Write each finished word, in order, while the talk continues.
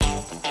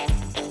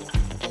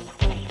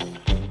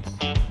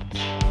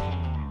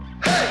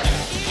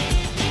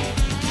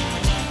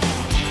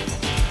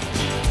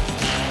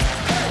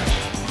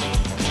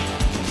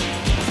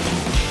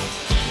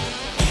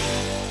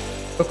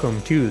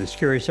Welcome to the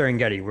Scary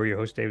Serengeti. We're your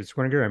host, David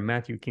Swiniger and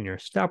Matthew Keener.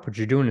 Stop what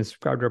you're doing and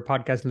subscribe to our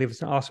podcast and leave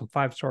us an awesome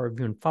 5-star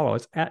review and follow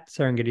us at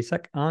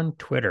SerengetiSec on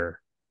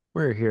Twitter.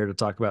 We're here to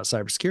talk about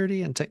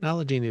cybersecurity and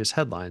technology news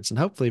headlines and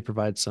hopefully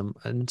provide some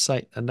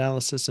insight,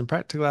 analysis, and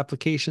practical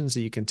applications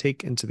that you can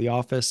take into the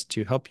office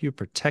to help you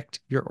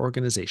protect your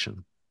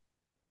organization.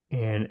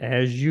 And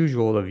as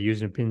usual, the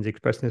views and opinions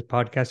expressed in this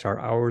podcast are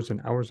ours and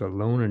ours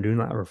alone and do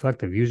not reflect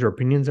the views or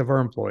opinions of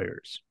our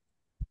employers.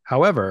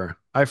 However,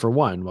 I, for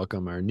one,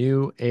 welcome our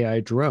new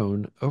AI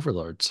drone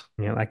overlords.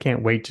 I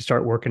can't wait to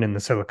start working in the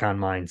Silicon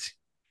mines.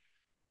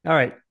 All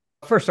right,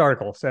 first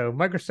article. So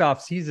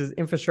Microsoft seizes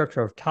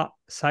infrastructure of top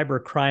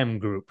cyber crime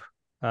group.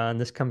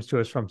 And this comes to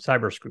us from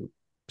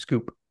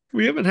Scoop.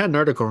 We haven't had an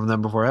article from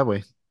them before, have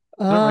we?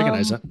 I don't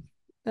recognize it.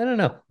 I don't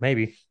know.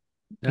 Maybe.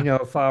 Yeah.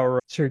 If our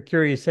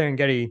Security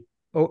Serengeti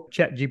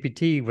Chat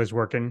GPT was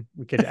working,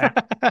 we could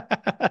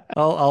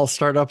I'll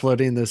start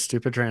uploading the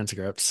stupid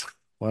transcripts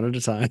one at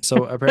a time.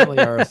 So apparently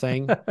our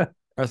thing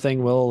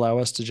will allow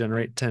us to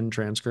generate 10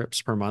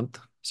 transcripts per month.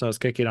 So it's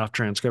kicking off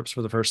transcripts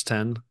for the first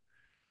 10.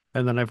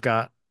 And then I've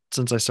got,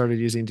 since I started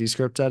using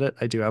Descript Edit,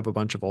 I do have a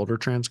bunch of older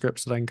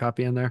transcripts that I can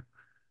copy in there.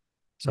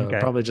 So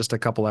probably just a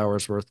couple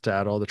hours worth to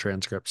add all the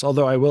transcripts.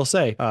 Although I will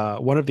say,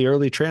 one of the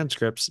early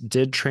transcripts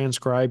did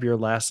transcribe your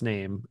last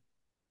name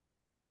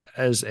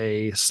as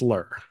a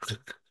slur.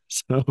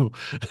 So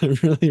I'm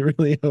really,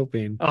 really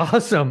hoping.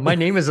 Awesome. My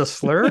name is a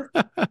slur.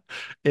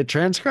 It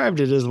transcribed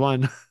it as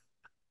one.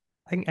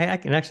 I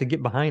can actually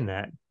get behind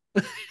that.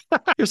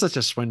 You're such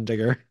a swin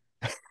digger.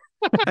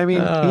 I mean,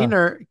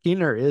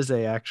 Keener is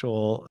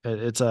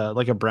it's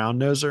like a brown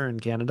noser in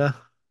Canada.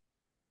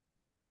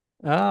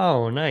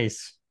 Oh,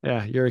 nice.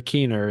 Yeah, you're a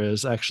Keener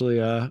is actually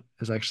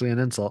an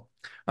insult.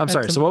 I'm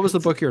sorry. So what was the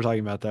book you were talking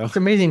about though? It's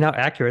amazing how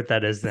accurate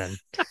that is then.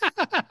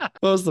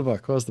 What was the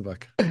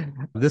book?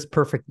 This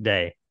Perfect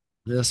Day.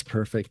 This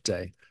Perfect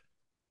Day.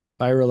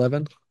 Fire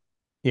 11?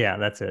 Yeah,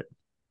 that's it.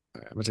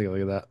 All right, I'm gonna take a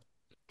look at that.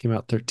 Came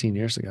out 13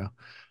 years ago.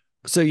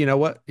 So you know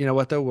what? You know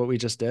what though? What we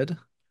just did?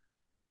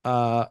 We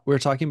were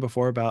talking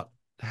before about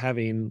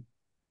having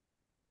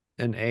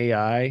an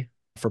AI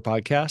for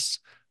podcasts.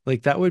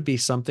 Like that would be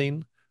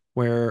something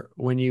where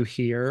when you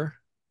hear,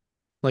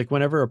 like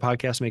whenever a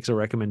podcast makes a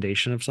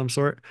recommendation of some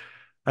sort,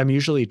 I'm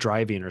usually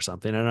driving or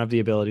something. I don't have the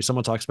ability.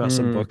 Someone talks about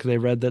some book they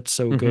read that's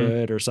so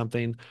good or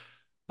something.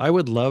 I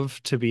would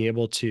love to be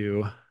able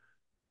to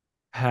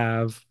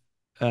have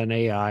an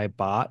AI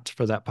bot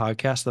for that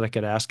podcast that I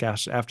could ask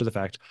after the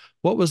fact,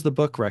 what was the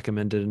book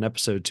recommended in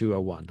episode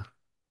 201?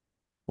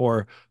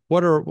 Or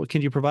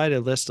can you provide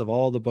a list of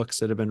all the books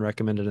that have been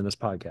recommended in this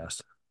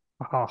podcast?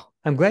 Oh,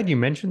 I'm glad you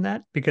mentioned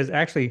that because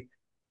actually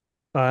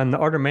on the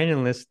Art of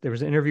Manliness list, there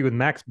was an interview with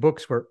Max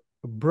Brooks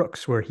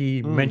where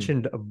he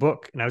mentioned a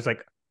book and I was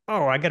like,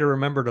 oh, I got to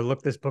remember to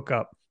look this book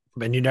up.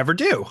 And you never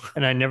do.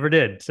 And I never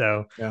did.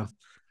 So yeah,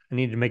 I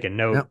need to make a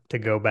note to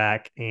go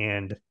back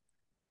and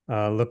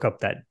look up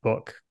that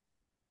book.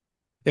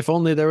 If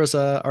only there was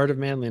a Art of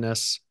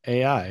Manliness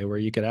AI where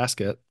you could ask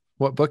it,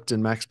 what book did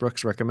Max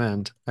Brooks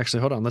recommend?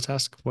 Actually, hold on. Let's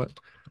ask, what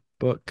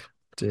book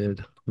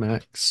did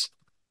Max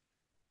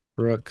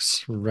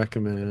Brooks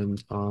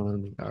recommend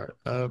on the Art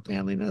of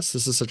Manliness?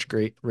 This is such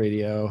great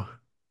radio.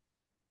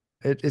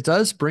 It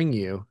does bring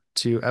you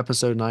to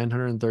episode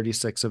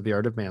 936 of The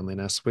Art of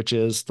Manliness, which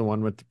is the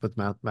one with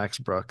Max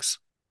Brooks.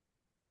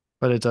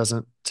 But it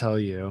doesn't tell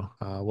you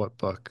what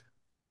book.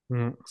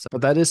 So,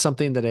 but that is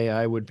something that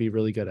AI would be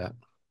really good at.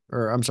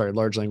 Or I'm sorry,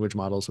 large language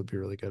models would be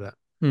really good at.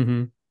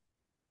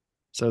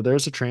 So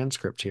there's a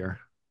transcript here.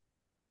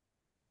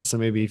 So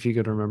maybe if you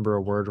could remember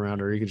a word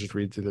around, or you could just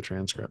read through the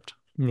transcript.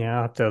 Yeah,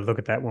 I'll have to look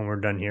at that when we're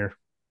done here.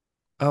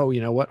 Oh,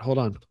 you know what? Hold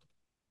on.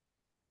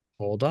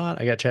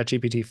 I got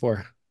ChatGPT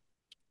 4.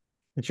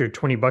 It's your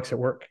 $20 at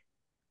work.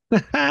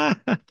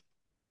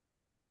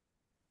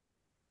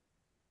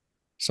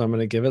 So I'm going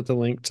to give it the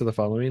link to the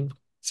following. It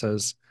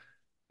says,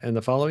 and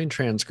the following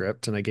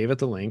transcript, and I gave it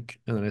the link,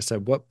 and then I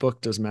said, what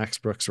book does Max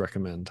Brooks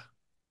recommend?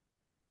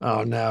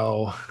 Oh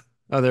no.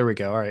 Oh, there we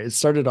go. All right. It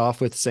started off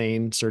with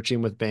saying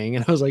searching with Bing,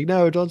 and I was like,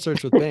 no, don't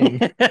search with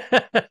Bing.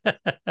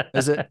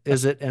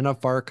 Is it In a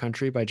Far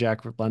Country by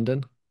Jack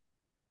London?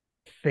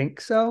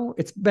 Think so.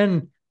 It's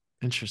been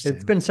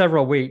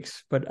several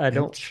weeks, but I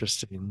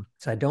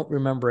don't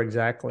remember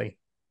exactly.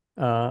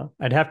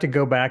 I'd have to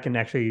go back and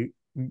actually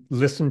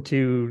listen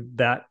to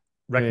that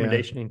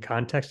recommendation in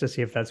context to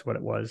see if that's what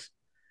it was.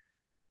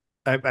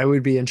 I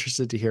would be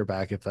interested to hear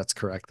back if that's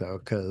correct though,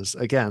 because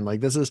again,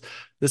 like this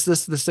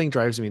thing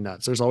drives me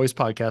nuts. There's always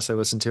podcasts I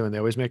listen to and they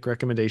always make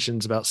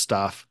recommendations about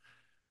stuff.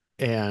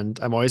 And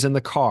I'm always in the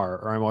car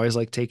or I'm always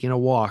like taking a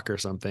walk or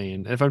something.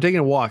 And if I'm taking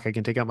a walk, I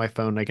can take out my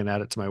phone and I can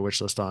add it to my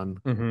wish list on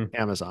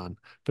Amazon.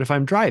 But if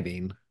I'm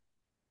driving.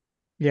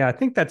 Yeah, I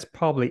think that's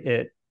probably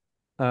it.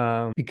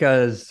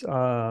 Because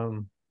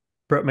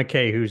Brett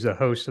McKay, who's the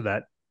host of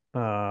that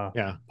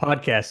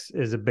podcast,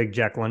 is a big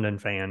Jack London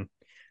fan.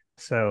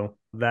 So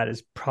that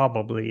is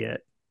probably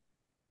it.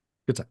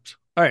 Good times.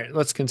 All right,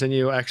 let's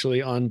continue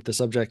actually on the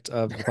subject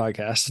of the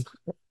podcast.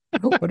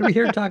 What are we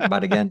here to talk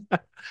about again?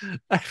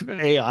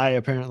 AI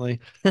apparently.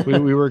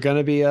 We were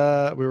gonna be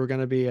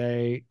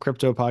a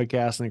crypto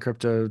podcast and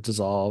crypto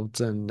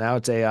dissolved, and now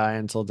it's AI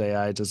until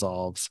AI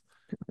dissolves.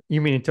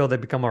 You mean until they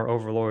become our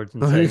overlords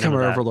and We say none become of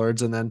our that?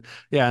 overlords, and then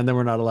yeah, and then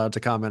we're not allowed to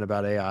comment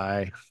about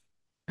AI.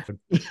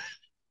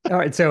 All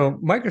right. So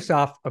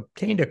Microsoft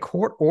obtained a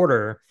court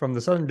order from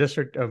the Southern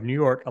District of New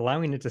York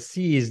allowing it to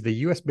seize the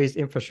US based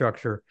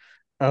infrastructure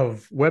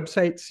of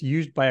websites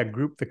used by a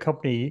group the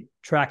company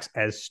tracks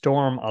as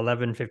Storm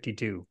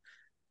 1152.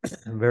 A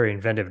very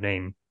inventive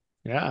name.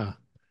 Yeah.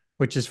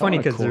 Which is I funny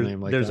want a because cool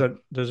name like that.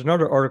 there's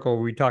another article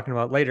we'll be talking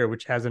about later,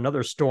 which has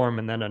another storm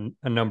and then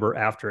a number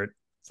after it.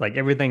 It's like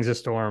everything's a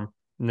storm,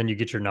 and then you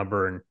get your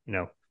number and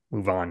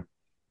move on.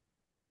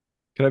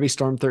 Could I be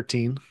Storm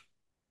 13?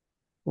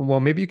 Well,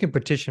 maybe you can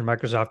petition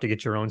Microsoft to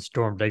get your own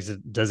storm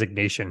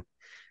designation.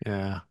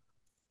 Yeah.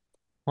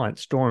 Want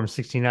Storm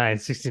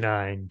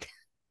 6969.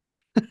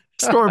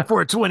 Storm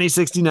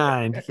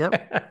 42069.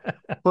 Yep.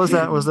 What was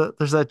that?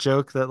 There's that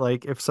joke that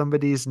like if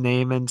somebody's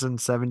name ends in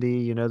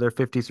 70, they're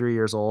 53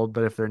 years old,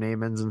 but if their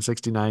name ends in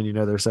 69,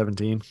 they're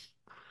 17.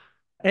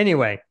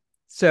 Anyway,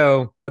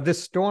 so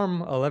this Storm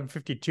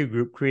 1152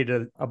 group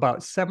created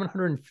about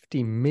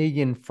 750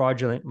 million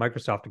fraudulent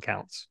Microsoft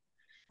accounts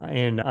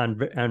and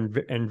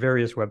on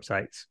various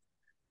websites.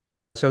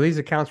 So these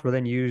accounts were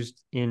then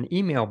used in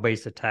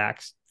email-based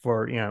attacks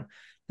for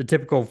the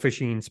typical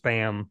phishing,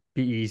 spam,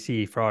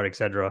 BEC, fraud,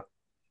 etc.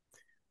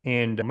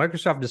 And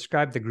Microsoft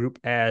described the group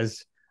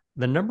as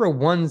the number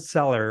one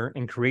seller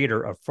and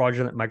creator of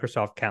fraudulent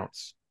Microsoft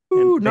accounts.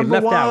 Ooh, And they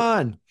number left out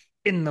one.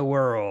 in the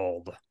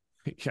world.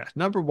 Yeah,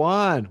 number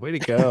one. Way to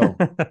go.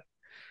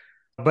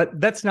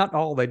 But that's not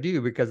all they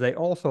do because they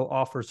also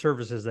offer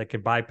services that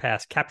could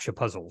bypass CAPTCHA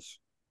puzzles.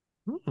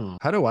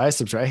 How do I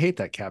subscribe? I hate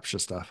that CAPTCHA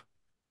stuff.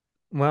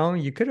 Well,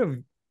 you could have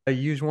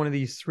used one of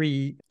these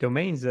three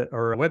domains that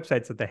or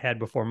websites that they had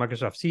before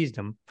Microsoft seized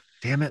them.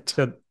 Damn it.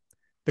 So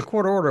the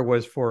court order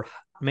was for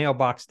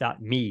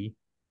mailbox.me,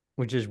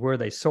 which is where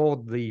they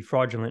sold the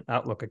fraudulent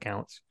Outlook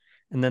accounts.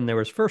 And then there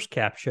was First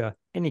CAPTCHA,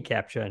 Any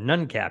CAPTCHA,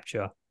 None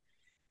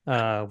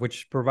CAPTCHA,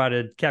 which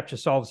provided CAPTCHA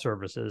solve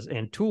services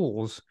and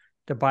tools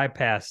to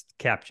bypass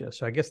CAPTCHA.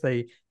 So I guess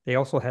they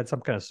also had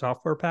some kind of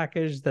software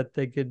package that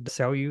they could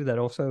sell you that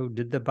also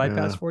did the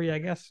bypass for you, I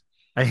guess.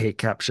 I hate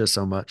CAPTCHA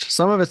so much.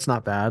 Some of it's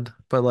not bad,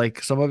 but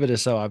like some of it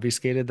is so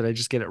obfuscated that I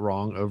just get it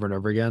wrong over and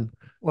over again.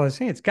 Well, I was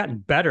saying it's gotten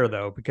better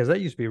though, because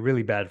that used to be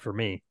really bad for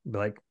me.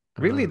 Like,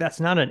 really, that's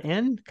not an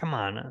N? Come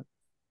on.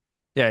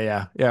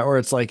 Yeah. Or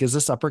it's like, is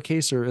this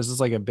uppercase or is this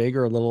like a big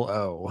or a little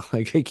O?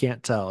 Like I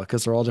can't tell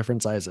because they're all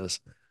different sizes.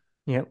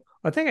 Yeah.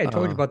 I think I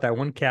told you about that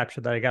one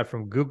CAPTCHA that I got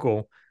from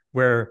Google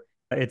where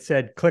it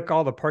said click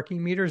all the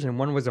parking meters and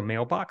one was a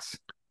mailbox.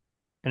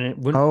 And it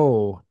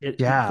wouldn't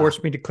it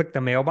forced me to click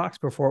the mailbox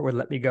before it would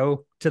let me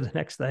go to the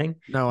next thing.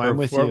 No, I'm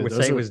with you. It would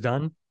say it was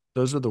done.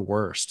 Those are the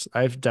worst.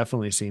 I've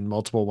definitely seen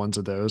multiple ones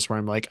of those where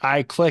I'm like,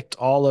 I clicked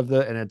all of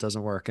the and it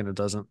doesn't work and it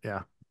doesn't.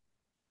 Yeah.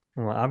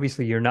 Well,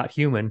 obviously you're not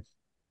human.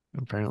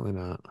 Apparently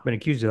not. I've been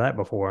accused of that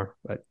before,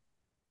 but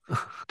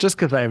just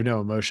because I have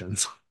no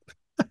emotions.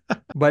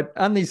 But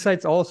on these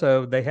sites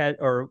also they had,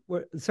 or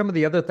some of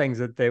the other things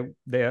that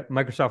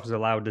Microsoft was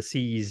allowed to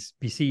seize,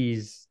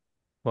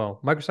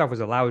 Microsoft was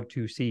allowed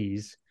to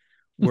seize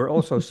were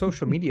also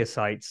social media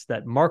sites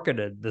that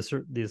marketed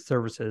these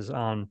services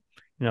on,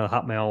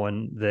 Hotmail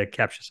and the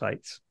CAPTCHA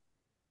sites.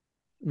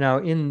 Now,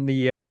 in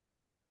the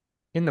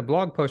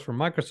blog post from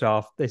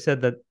Microsoft, they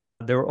said that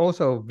there were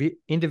also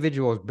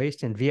individuals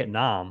based in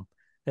Vietnam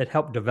that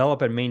helped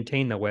develop and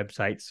maintain the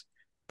websites,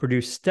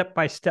 produce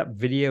step-by-step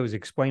videos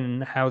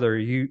explaining how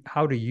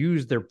to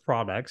use their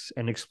products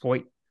and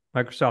exploit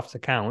Microsoft's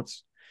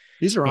accounts.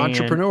 These are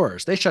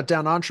entrepreneurs. They shut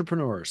down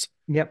entrepreneurs.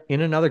 Yep,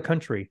 in another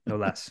country, no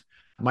less.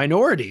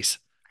 Minorities.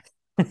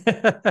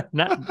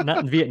 not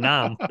in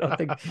Vietnam. I don't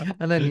think.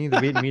 And then the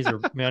Vietnamese are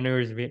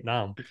minorities in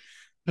Vietnam.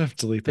 I have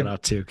to delete that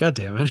out too. God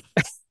damn it.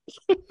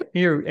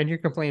 You're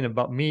complaining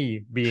about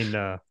me being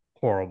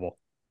horrible.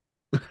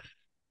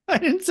 I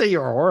didn't say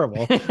you're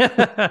horrible.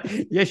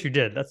 Yes, you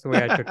did. That's the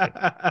way I took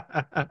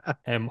it.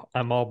 And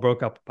I'm all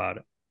broke up about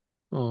it.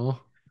 Oh.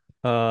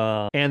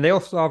 And they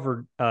also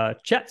offered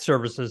chat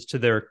services to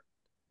their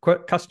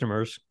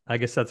customers. I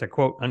guess that's a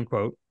quote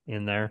unquote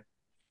in there.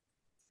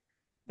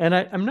 And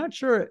I'm not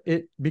sure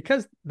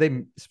because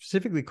they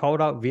specifically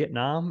called out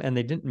Vietnam and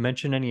they didn't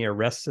mention any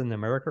arrests in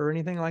America or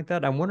anything like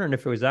that. I'm wondering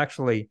if it was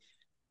actually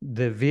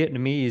the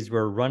Vietnamese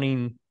were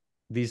running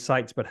these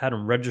sites but had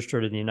them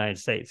registered in the United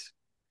States.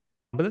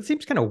 But that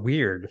seems kind of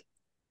weird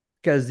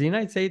because the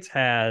United States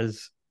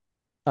has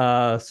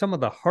some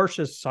of the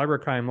harshest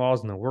cybercrime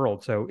laws in the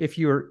world. So if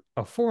you're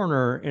a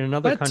foreigner in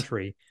another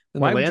country,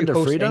 why would you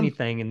host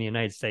anything in the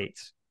United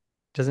States?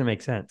 Doesn't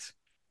make sense.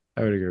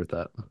 I would agree with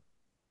that.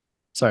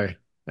 Sorry,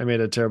 I made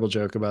a terrible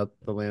joke about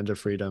the land of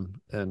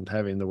freedom and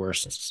having the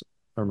worst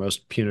or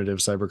most punitive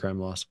cybercrime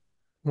laws.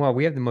 Well,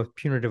 we have the most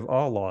punitive of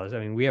all laws. I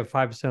mean, we have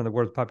 5% of the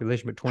world's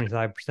population, but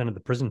 25% of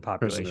the prison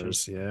population.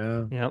 Prisoners,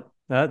 yeah. Yep.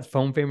 That's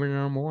phone favorite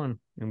number one.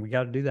 And we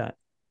got to do that.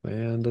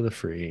 Land of the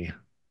free.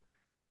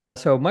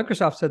 So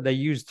Microsoft said they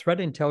used threat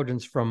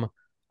intelligence from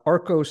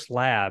Arcos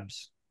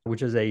Labs,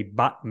 which is a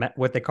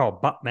what they call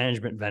bot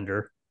management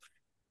vendor,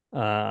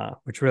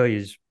 which really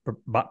is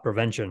bot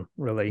prevention,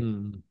 really.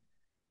 Kind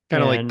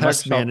of like And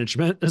pest Microsoft,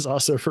 management is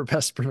also for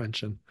pest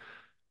prevention.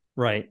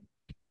 right?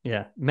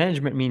 Yeah,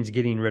 management means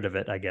getting rid of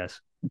it, I guess.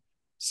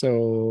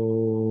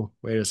 So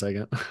wait a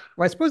second.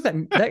 Well, I suppose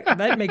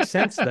that makes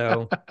sense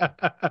though,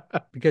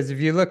 because if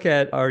you look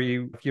at,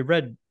 if you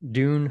read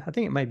Dune, I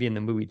think it might be in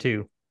the movie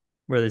too,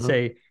 where they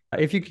say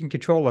if you can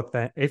control a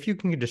thing, if you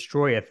can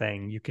destroy a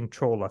thing, you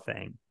control a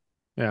thing.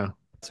 Yeah.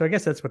 So I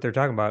guess that's what they're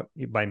talking about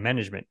by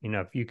management.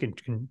 If you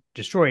can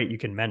destroy it, you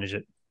can manage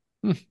it.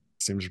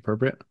 Seems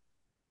appropriate.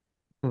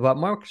 But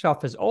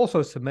Microsoft has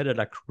also submitted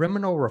a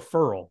criminal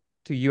referral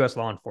to U.S.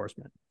 law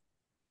enforcement.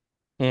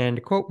 And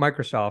to quote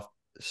Microsoft,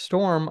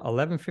 Storm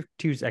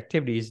 1152's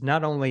activities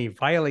not only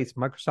violates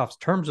Microsoft's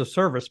terms of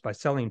service by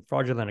selling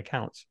fraudulent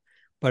accounts,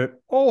 but it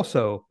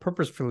also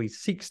purposefully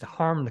seeks to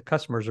harm the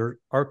customers or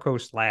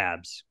Arcos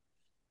Labs.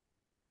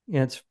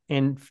 And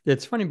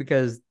it's funny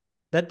because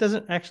that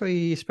doesn't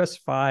actually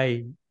specify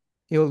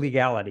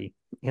illegality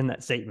in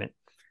that statement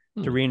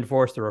to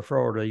reinforce the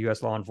referral to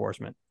U.S. law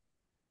enforcement.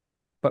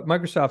 But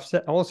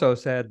Microsoft also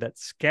said that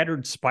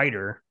Scattered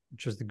Spider,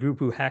 which was the group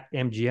who hacked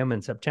MGM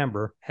in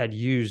September, had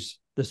used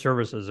the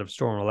services of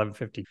Storm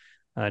 1150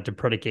 to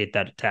predicate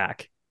that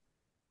attack.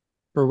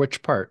 For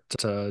which part?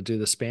 To do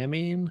the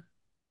spamming?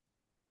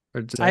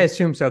 I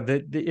assume so.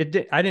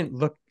 I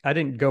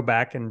didn't go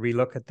back and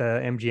relook at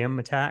the MGM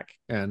attack.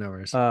 Yeah, no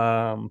worries.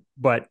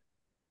 But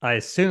I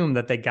assume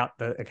that they got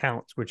the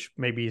accounts, which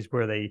maybe is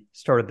where they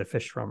started the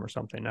fish from or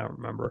something. I don't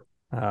remember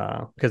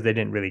because they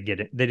didn't really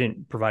get it. They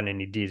didn't provide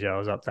any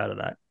details outside of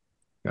that.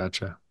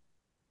 Gotcha.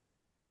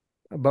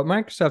 But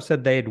Microsoft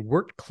said they had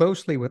worked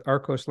closely with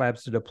Arcos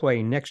Labs to deploy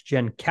a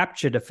next-gen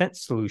CAPTCHA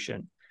defense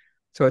solution.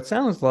 So it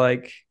sounds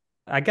like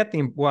I get the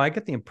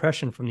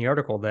impression from the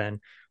article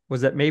then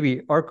was that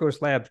maybe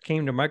Arcos Labs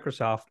came to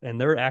Microsoft and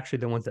they're actually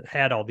the ones that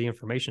had all the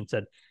information,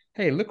 said,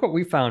 hey, look what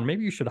we found.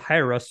 Maybe you should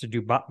hire us to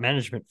do bot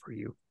management for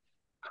you.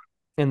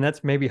 And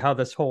that's maybe how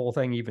this whole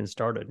thing even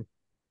started.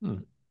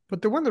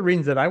 But one of the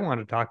reasons that I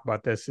want to talk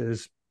about this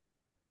is,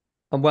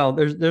 well,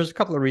 there's a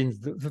couple of reasons.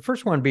 The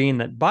first one being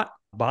that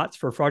bots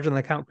for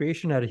fraudulent account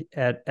creation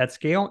at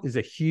scale is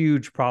a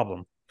huge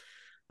problem,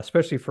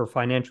 especially for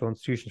financial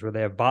institutions where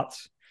they have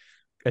bots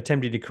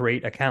attempting to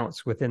create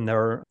accounts within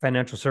their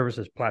financial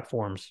services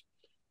platforms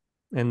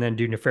and then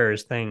do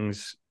nefarious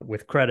things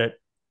with credit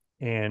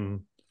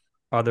and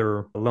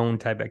other loan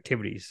type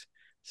activities.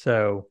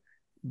 So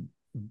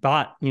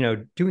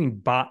doing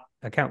bot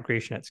account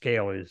creation at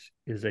scale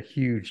is a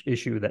huge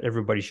issue that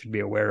everybody should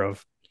be aware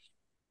of.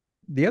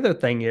 The other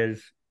thing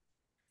is,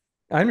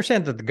 I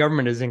understand that the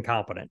government is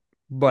incompetent,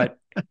 but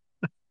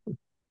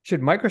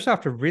should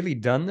Microsoft have really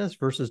done this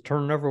versus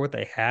turning over what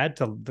they had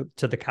to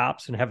the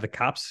cops and have the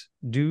cops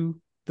do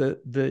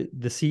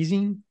the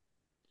seizing?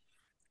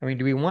 I mean,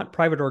 do we want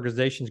private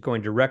organizations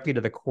going directly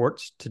to the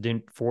courts to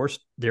enforce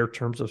their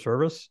terms of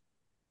service?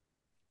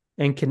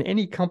 And can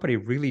any company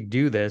really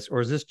do this, or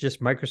is this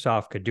just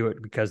Microsoft could do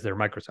it because they're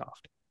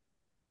Microsoft?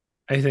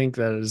 I think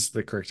that is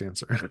the correct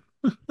answer.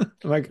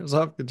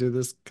 Microsoft could do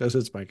this because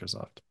it's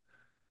Microsoft.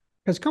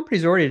 Because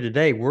companies already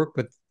today work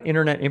with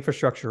internet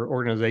infrastructure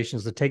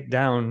organizations to take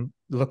down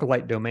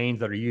lookalike domains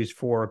that are used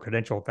for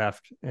credential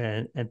theft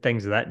and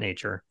things of that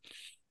nature.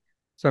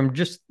 So I'm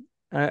just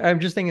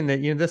thinking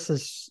that this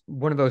is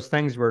one of those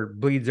things where it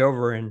bleeds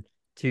over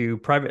into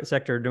private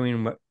sector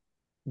doing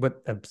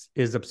what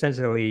is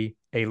essentially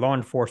a law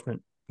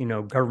enforcement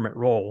government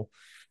role.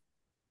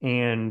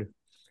 And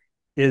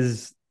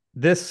is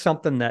this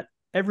something that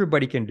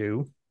everybody can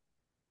do,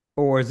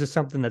 or is this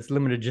something that's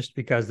limited just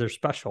because they're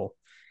special?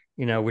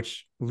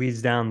 Which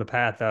leads down the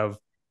path of,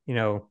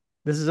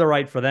 this is all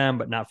right for them,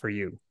 but not for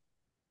you.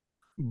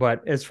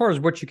 But as far as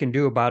what you can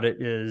do about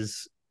it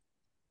is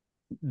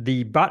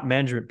the bot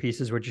management piece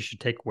is what you should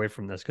take away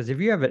from this. Because if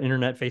you have an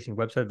internet facing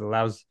website that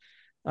allows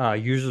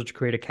users to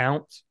create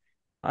accounts,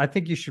 I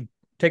think you should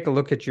take a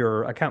look at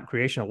your account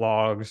creation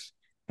logs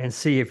and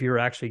see if you're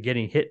actually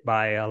getting hit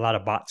by a lot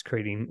of bots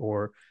creating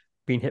or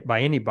being hit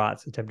by any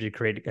bots attempting to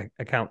create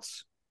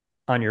accounts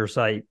on your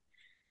site.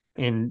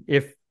 And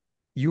if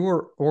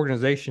your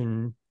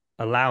organization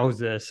allows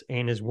this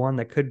and is one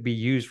that could be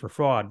used for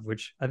fraud,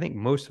 which I think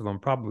most of them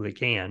probably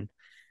can,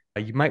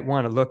 you might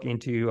want to look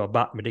into a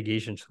bot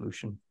mitigation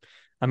solution.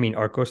 I mean,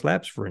 Arcos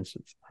Labs, for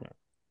instance.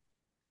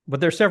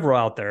 But there's several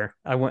out there.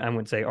 I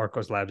wouldn't say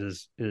Arcos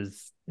Labs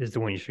is the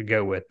one you should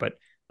go with, but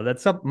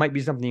might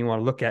be something you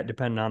want to look at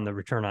depending on the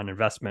return on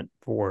investment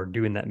for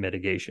doing that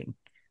mitigation.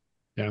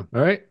 Yeah.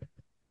 All right.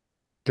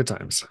 Good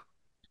times.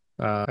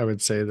 I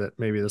would say that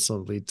maybe this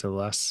will lead to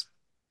less.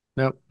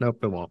 Nope,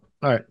 it won't.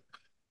 All right.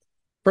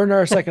 For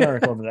our second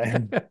article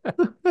today.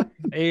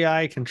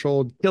 AI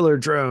controlled killer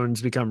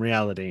drones become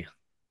reality.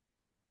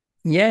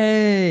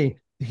 Yay.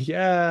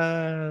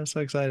 Yeah,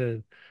 so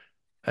excited.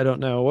 I don't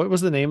know. What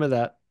was the name of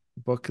that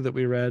book that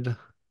we read?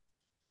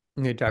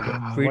 You talk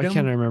about Why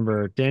can't I freedom.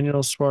 remember?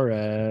 Daniel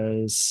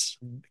Suarez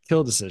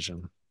kill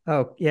decision.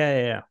 Oh, yeah,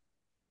 yeah, yeah.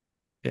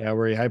 Yeah,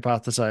 where he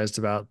hypothesized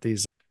about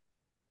these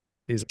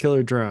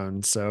killer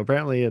drones. So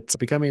apparently it's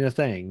becoming a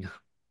thing.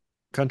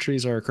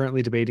 Countries are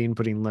currently debating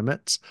putting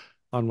limits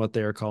on what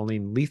they are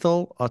calling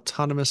lethal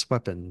autonomous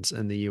weapons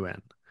in the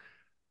UN.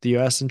 The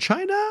US and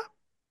China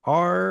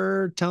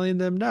are telling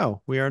them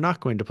no, we are not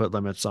going to put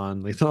limits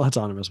on lethal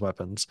autonomous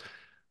weapons,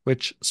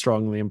 which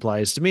strongly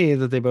implies to me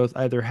that they both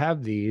either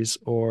have these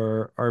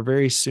or are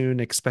very soon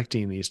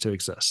expecting these to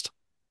exist.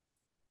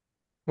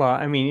 Well,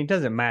 I mean, it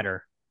doesn't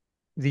matter.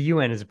 The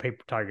UN is a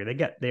paper tiger.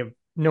 They have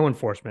no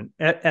enforcement.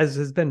 As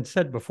has been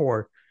said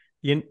before,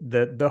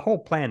 the whole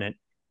planet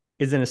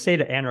is in a state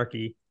of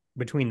anarchy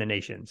between the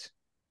nations.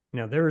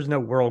 There is no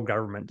world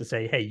government to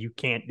say, hey, you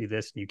can't do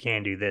this, you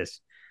can do this.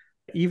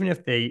 Even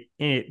if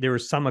there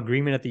was some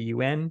agreement at the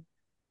UN,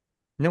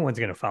 no one's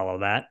going to follow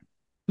that.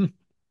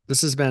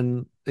 This has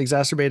been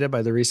exacerbated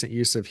by the recent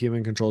use of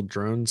human controlled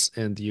drones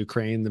in the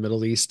Ukraine, the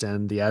Middle East,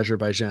 and the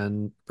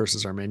Azerbaijan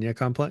versus Armenia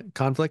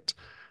conflict.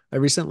 I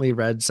recently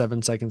read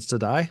 7 Seconds to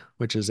Die,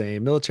 which is a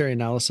military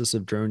analysis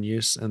of drone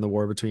use in the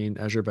war between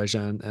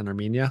Azerbaijan and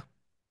Armenia.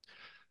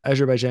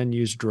 Azerbaijan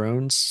used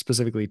drones,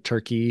 specifically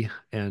Turkey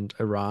and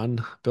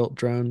Iran built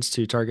drones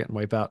to target and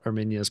wipe out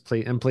Armenia's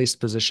emplaced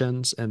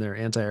positions and their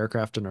anti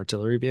aircraft and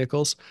artillery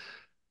vehicles.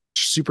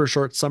 Super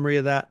short summary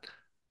of that: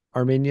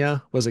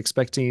 Armenia was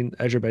expecting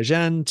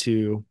Azerbaijan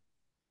to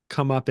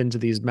come up into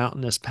these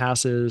mountainous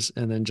passes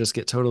and then just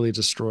get totally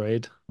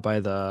destroyed by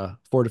the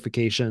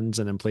fortifications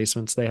and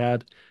emplacements they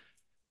had.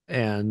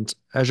 And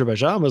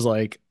Azerbaijan was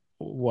like,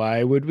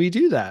 why would we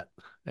do that?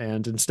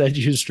 And instead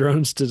use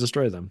drones to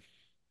destroy them.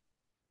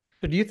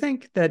 So do you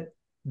think that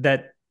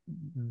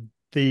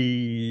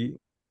the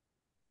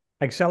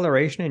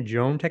acceleration in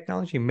drone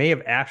technology may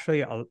have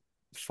actually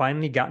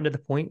finally gotten to the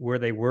point where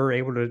they were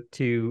able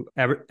to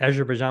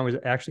Azerbaijan was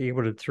actually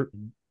able to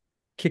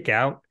kick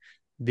out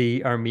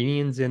the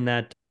Armenians in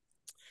that.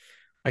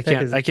 I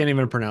can't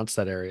even pronounce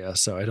that area,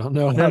 so I don't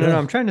know No, how no, no. to.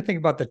 I'm trying to think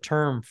about the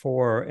term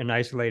for an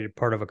isolated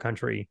part of a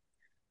country.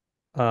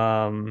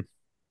 Um,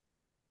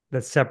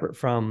 that's separate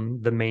from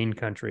the main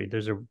country.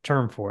 There's a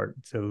term for it.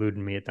 It's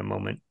eluding me at the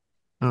moment.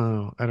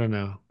 Oh, I don't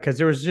know. Because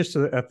there was just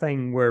a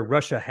thing where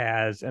Russia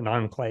has an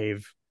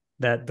enclave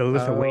that the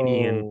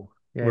Lithuanian Oh,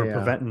 yeah, were yeah,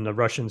 preventing the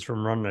Russians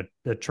from running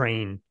a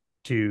train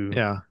to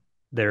yeah.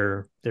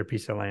 their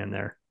piece of land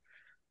there.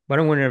 But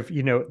I wonder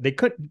if they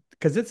could,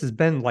 because this has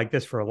been like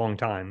this for a long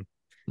time,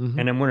 Hmm.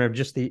 and I'm wondering if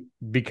just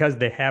because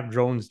they have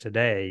drones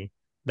today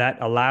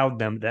that allowed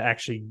them to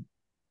actually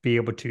be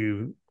able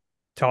to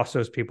toss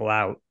those people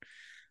out,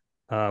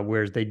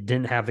 whereas they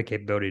didn't have the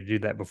capability to do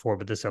that before,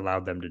 but this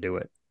allowed them to do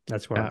it.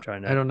 That's what I'm Yeah,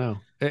 trying I to don't know.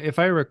 If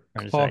I trying to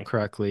recall say.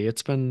 correctly,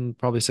 it's been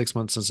probably 6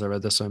 months since I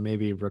read this, so I may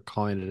be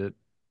recalling it.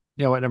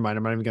 Yeah, what? Never mind.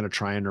 I'm not even going to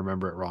try and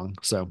remember it wrong.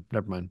 So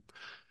never mind.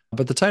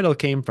 But the title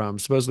came from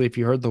supposedly if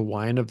you heard the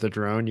whine of the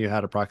drone, you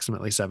had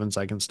approximately 7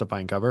 seconds to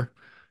find cover.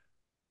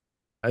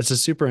 It's a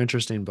super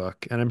interesting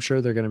book, and I'm sure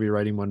they're going to be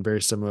writing one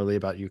very similarly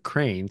about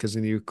Ukraine, because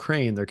in the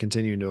Ukraine, they're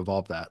continuing to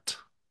evolve that.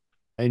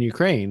 In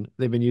Ukraine,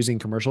 they've been using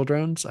commercial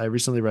drones. I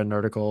recently read an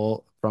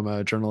article from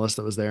a journalist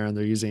that was there, and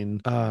they're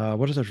using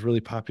what are those really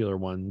popular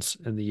ones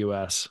in the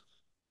US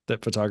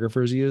that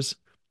photographers use?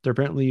 They're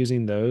apparently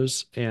using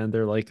those, and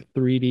they're like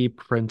 3D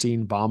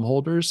printing bomb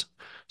holders,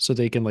 so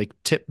they can like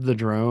tip the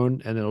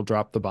drone and it'll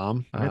drop the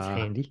bomb. That's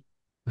handy.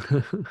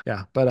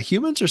 Yeah, but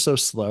humans are so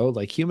slow.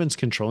 Like humans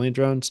controlling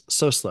drones,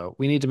 so slow.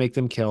 We need to make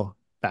them kill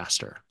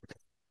faster.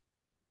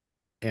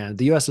 And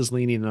the US is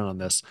leaning in on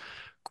this.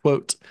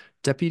 Quote,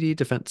 Deputy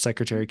Defense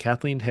Secretary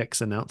Kathleen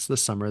Hicks announced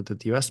this summer that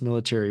the US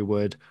military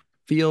would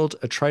field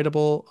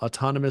attritable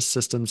autonomous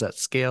systems at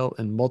scale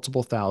in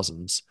multiple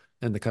thousands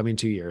in the coming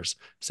 2 years,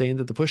 saying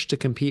that the push to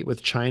compete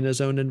with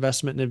China's own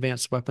investment in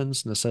advanced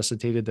weapons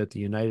necessitated that the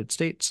United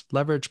States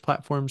leverage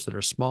platforms that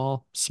are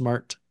small,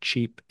 smart,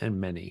 cheap,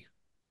 and many.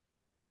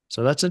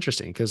 So that's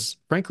interesting because,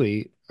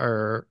 frankly,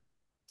 our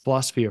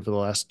philosophy over the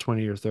last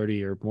 20 or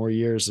 30 or more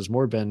years has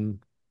more been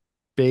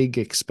big,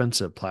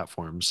 expensive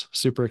platforms,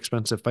 super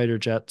expensive fighter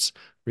jets,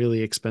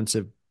 really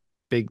expensive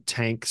big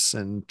tanks,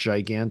 and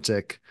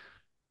gigantic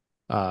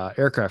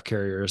aircraft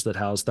carriers that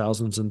house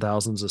thousands and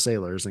thousands of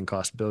sailors and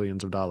cost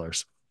billions of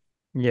dollars.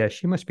 Yeah,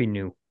 she must be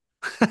new.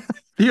 The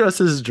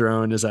US's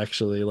drone is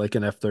actually like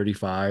an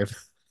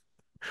F-35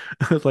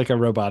 with like a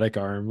robotic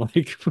arm,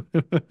 like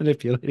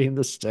manipulating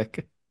the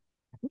stick.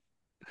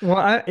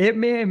 Well, it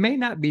may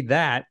not be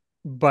that,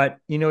 but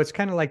it's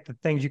kind of like the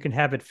things you can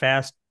have it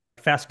fast,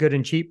 good,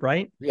 and cheap,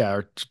 right? Yeah,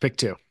 or pick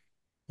two.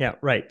 Yeah,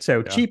 right. So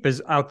Yeah. cheap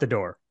is out the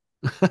door.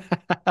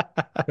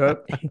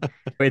 So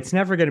it's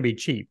never going to be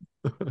cheap,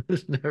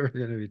 It's never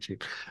going to be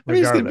cheap. I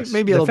mean, it's gonna be, regardless.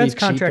 maybe it'll be Defense cheap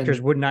contractors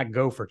and would not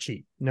go for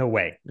cheap. No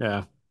way.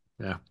 yeah,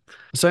 yeah.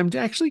 So I'm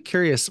actually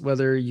curious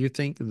whether you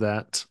think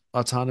that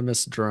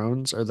autonomous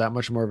drones are that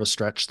much more of a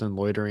stretch than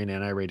loitering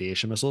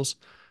anti-radiation missiles.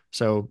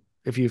 So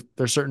if you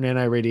there's certain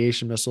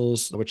anti-radiation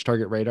missiles which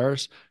target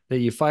radars that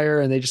you fire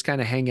and they just kind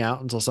of hang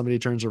out until somebody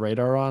turns a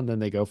radar on, then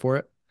they go for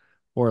it.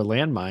 Or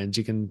landmines.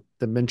 You can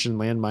mention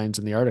landmines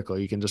in the article.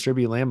 You can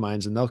distribute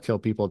landmines and they'll kill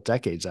people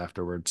decades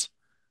afterwards.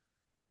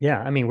 Yeah,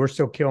 I mean, we're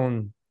still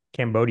killing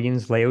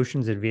Cambodians,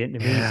 Laotians, and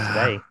Vietnamese Yeah.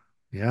 today.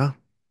 Yeah.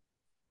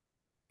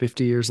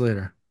 50 years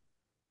later.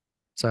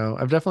 So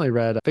I've definitely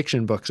read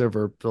fiction books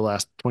over the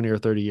last 20 or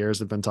 30 years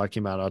that have been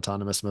talking about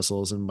autonomous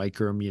missiles and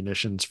micro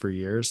munitions for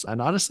years.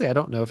 And honestly, I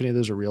don't know if any of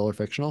those are real or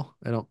fictional.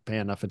 I don't pay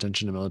enough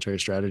attention to military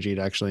strategy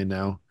to actually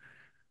know.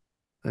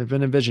 I've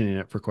been envisioning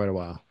it for quite a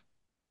while.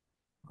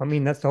 I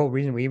mean, that's the whole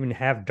reason we even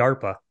have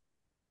DARPA.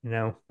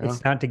 Yeah.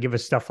 It's not to give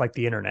us stuff like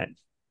the internet.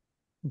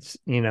 It's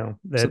that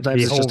Sometimes the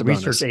it's whole just a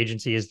research bonus.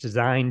 agency is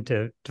designed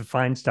to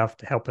find stuff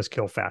to help us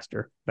kill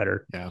faster,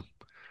 better. Yeah.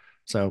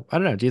 So I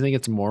don't know. Do you think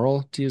it's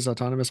moral to use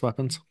autonomous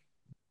weapons?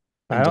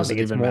 I And don't does think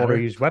it it's even moral to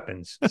matter? use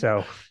weapons.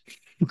 So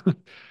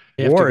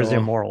You have to war is go,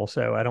 immoral.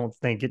 So I don't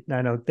think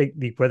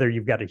whether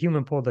you've got a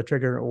human pull the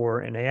trigger or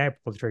an AI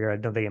pull the trigger, I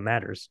don't think it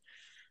matters.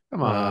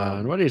 come on,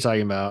 Um, what are you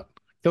talking about?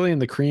 Killing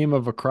the cream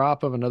of a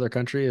crop of another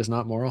country is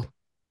not moral.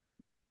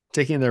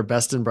 Taking their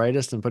best and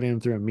brightest and putting them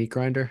through a meat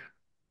grinder?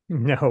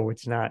 no,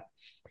 it's not.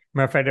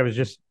 Matter of fact, I was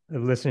just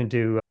listening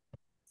to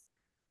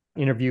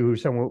interview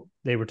someone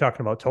they were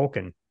talking about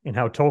Tolkien and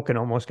how Tolkien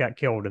almost got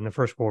killed in the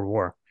First World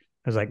War.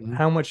 I was like, Mhm.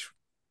 how much,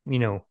 you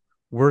know,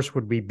 worse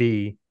would we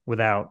be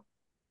without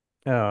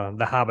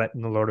the Hobbit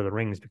and the Lord of the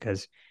Rings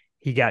because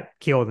he got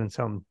killed in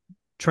some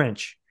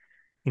trench,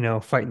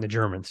 fighting the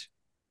Germans.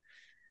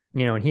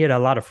 And he had a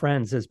lot of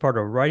friends as part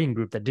of a writing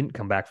group that didn't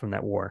come back from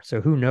that war.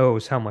 So who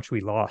knows how much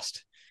we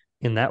lost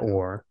in that Yeah.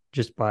 war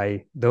just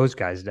by those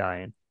guys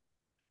dying.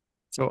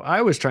 So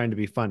I was trying to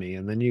be funny,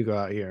 and then you go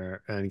out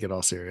here and get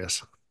all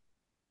serious.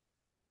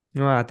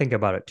 I think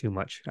about it too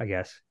much, I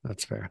guess.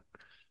 That's fair.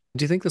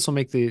 Do you think this will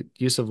make the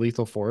use of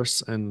lethal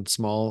force and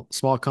small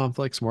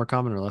conflicts more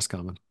common or less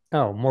common?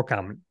 Oh, more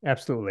common.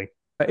 Absolutely.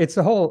 It's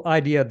the whole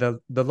idea of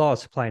the law of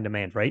supply and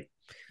demand, right?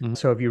 Mhm.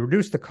 So if you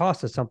reduce the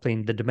cost of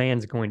something, the demand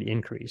is going to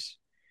increase.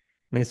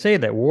 And they say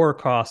that war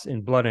costs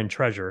in blood and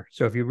treasure.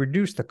 So if you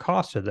reduce the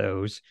cost of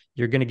those,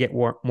 you're going to get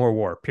more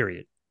war,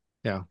 period.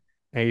 Yeah.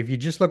 And if you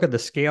just look at the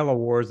scale of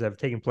wars that have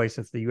taken place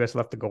since the US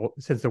left the gold,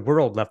 since the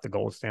world left the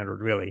gold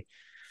standard, really,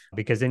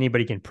 because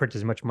anybody can print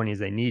as much money as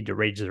they need to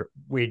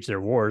wage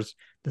their wars,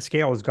 the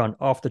scale has gone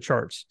off the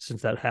charts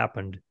since that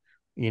happened,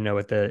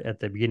 at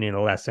the beginning of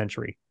the last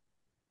century.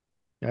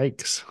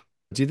 Yikes.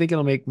 Do you think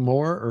it'll make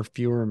more or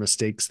fewer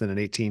mistakes than an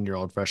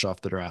 18-year-old fresh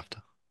off the draft?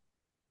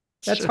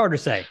 That's hard to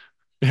say.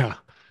 Yeah.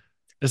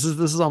 This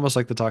is almost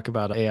like the talk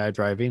about AI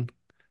driving.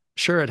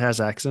 Sure, it has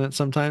accidents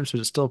sometimes, but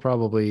it's still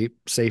probably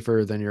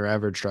safer than your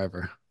average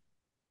driver.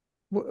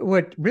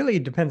 What really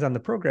depends on the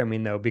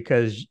programming, though,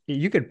 because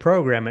you could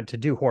program it to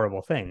do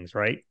horrible things,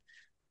 right?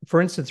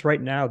 For instance,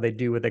 right now they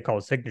do what they call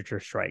signature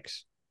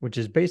strikes, which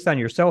is based on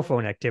your cell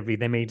phone activity.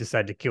 They may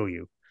decide to kill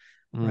you,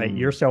 right?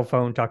 Your Mm, cell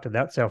phone talk to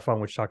that cell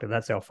phone, which talk to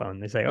that cell phone.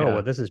 They say, oh, well,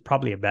 yeah. this is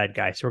probably a bad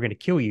guy, so we're going to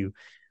kill you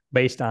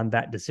based on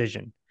that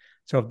decision.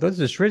 So if those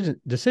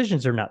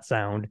decisions are not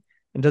sound,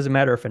 it doesn't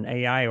matter if an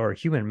AI or a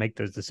human make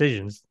those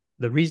decisions.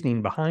 The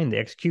reasoning behind the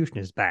execution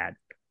is bad,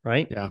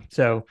 right? Yeah.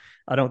 So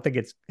I don't think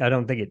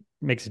it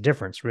makes a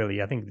difference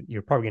really. I think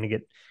you're probably going to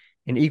get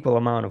an equal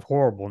amount of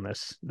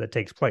horribleness that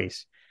takes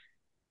place.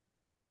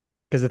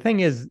 Because the thing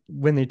is,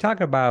 when they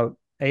talk about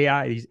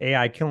AI, these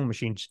AI killing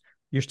machines,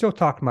 you're still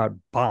talking about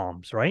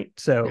bombs, right?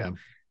 So Yeah.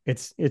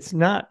 it's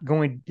not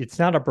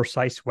a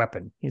precise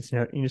weapon. It's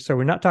not, so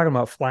we're not talking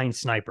about flying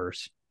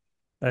snipers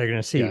that are going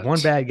to see one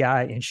Yet. bad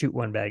guy and shoot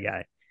one bad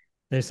guy.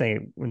 They're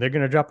saying when they're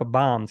going to drop a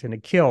bomb, it's going to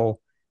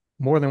kill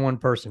more than one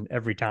person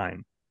every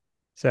time.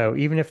 So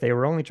even if they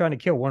were only trying to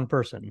kill one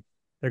person,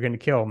 they're going to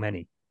kill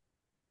many.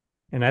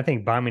 And I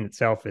think bombing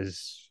itself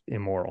is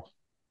immoral.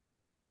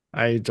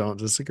 I don't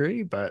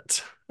disagree,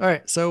 but all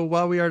right. So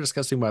while we are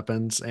discussing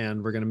weapons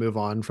and we're going to move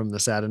on from the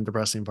sad and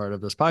depressing part of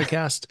this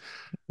podcast,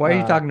 Why are you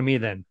uh, talking to me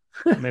then?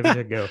 Maybe I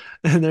should go.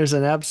 and there's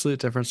an absolute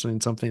difference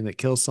between something that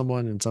kills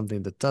someone and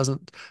something that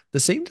doesn't. The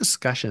same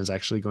discussion is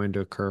actually going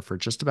to occur for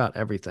just about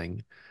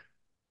everything.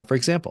 For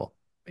example,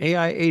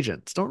 AI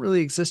agents don't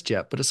really exist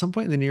yet, but at some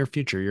point in the near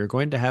future, you're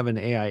going to have an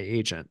AI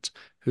agent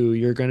who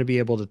you're going to be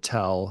able to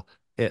tell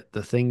it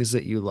the things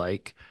that you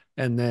like,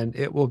 and then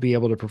it will be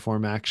able to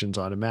perform actions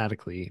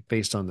automatically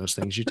based on those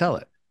things you tell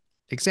it.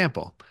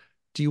 Example,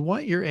 do you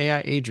want your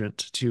AI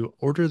agent to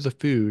order the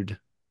food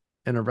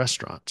in a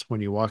restaurant when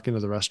you walk into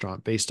the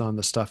restaurant based on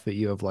the stuff that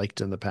you have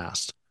liked in the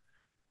past?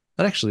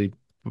 That actually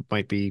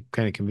might be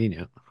kind of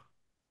convenient.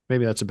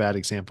 Maybe that's a bad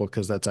example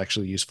because that's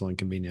actually useful and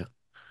convenient.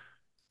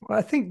 Well,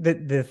 I think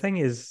that the thing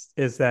is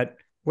that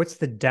what's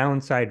the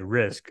downside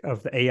risk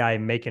of the AI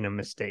making a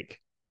mistake?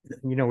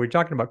 We're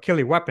talking about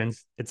killer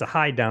weapons. It's a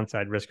high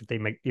downside risk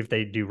if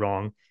they do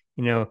wrong.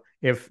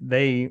 If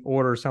they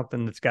order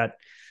something that's got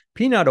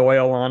peanut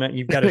oil on it,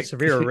 you've got a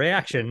severe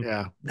reaction.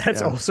 Yeah,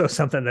 That's yeah. also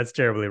something that's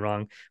terribly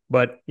wrong.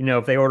 But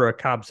if they order a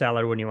Cobb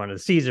salad when you want a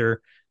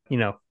Caesar,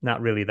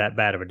 not really that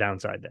bad of a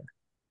downside there.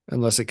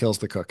 Unless it kills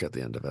the cook at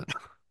the end of it.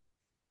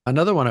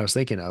 Another one I was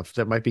thinking of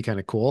that might be kind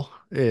of cool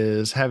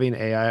is having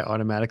AI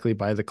automatically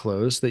buy the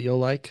clothes that you'll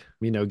like.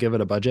 Give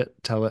it a budget,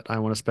 tell it I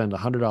want to spend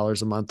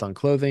 $100 a month on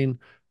clothing,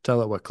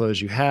 tell it what clothes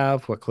you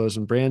have, what clothes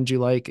and brands you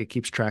like. It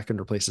keeps track and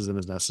replaces them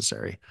as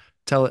necessary.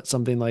 Tell it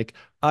something like,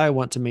 I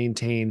want to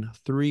maintain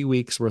 3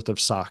 weeks worth of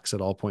socks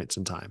at all points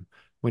in time.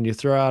 When you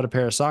throw out a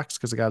pair of socks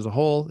because it got a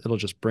hole, it'll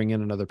just bring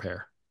in another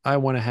pair. I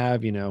want to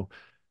have,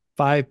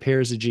 5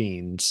 pairs of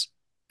jeans.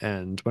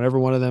 And whenever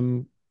one of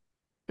them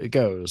it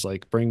goes,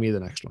 like, bring me the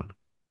next one.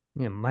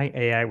 Yeah, my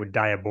AI would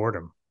die of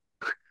boredom.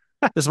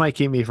 This might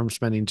keep me from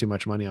spending too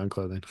much money on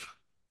clothing.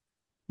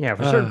 Yeah,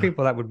 for certain Uh,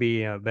 people that would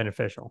be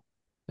beneficial.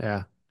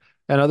 yeah.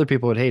 And other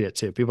people would hate it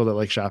too. People that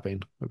like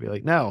shopping would be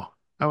like, no,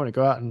 I want to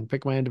go out and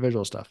pick my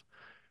individual stuff.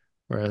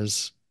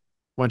 Whereas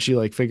once you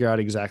like figure out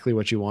exactly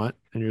what you want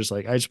and you're just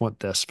like, I just want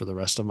this for the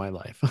rest of my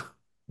life.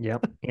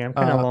 Yep. Yeah, I'm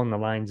kind of uh, along the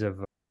lines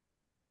of,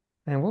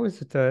 and what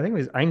was it? I think it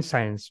was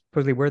Einstein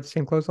supposedly wear the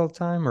same clothes all the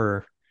time,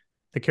 or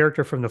the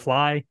character from The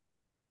Fly.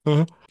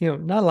 uh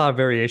Not a lot of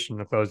variation in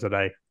the clothes that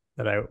I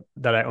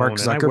Mark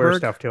own, and I wear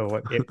Zuckerberg. stuff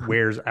till it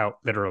wears out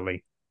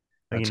literally.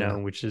 Gotcha.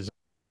 Which is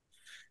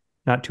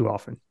not too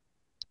often.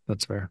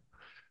 That's fair.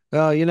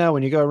 Well,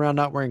 when you go around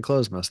not wearing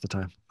clothes most of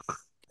the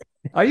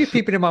Are you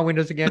peeping in my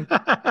windows again?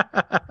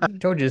 time.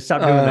 Told you to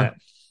stop doing uh, that.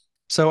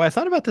 So I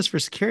thought about this for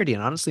security,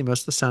 and honestly,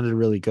 most of this sounded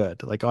really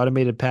good. Like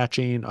automated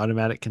patching,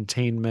 automatic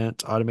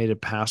containment,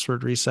 automated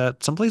password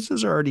reset. Some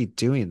places are already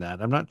doing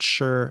that. I'm not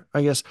sure.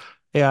 I guess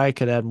AI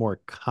could add more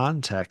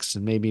context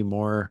and maybe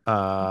more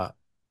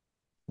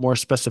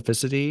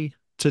specificity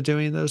to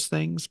doing those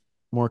things,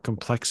 more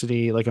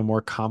complexity, like a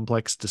more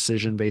complex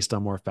decision based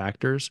on more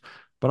factors.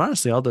 But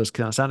honestly, all those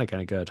kind of sounded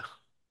kind of good.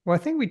 Well, I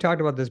think we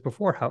talked about this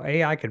before, how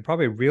AI could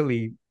probably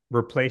really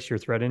replace your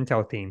threat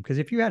intel team. Because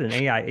if you had an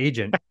AI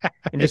agent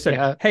and just said,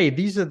 Yeah. hey,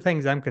 these are the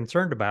things I'm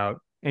concerned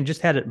about, and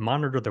just had it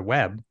monitor the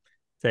web,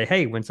 say,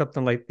 hey, when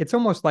something like it's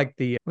almost like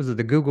the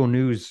Google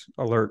News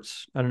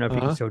alerts. I don't know if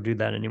you can Uh-huh. still do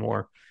that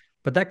anymore,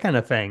 but that kind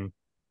of thing,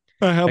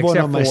 I have one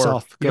on except for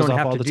myself. you Goes don't off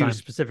have all to the do time.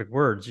 specific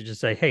words. You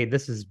just say, hey,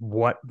 this is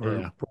what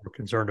Yeah. we're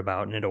concerned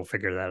about, and it'll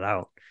figure that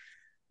out.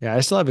 Yeah,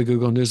 I still have a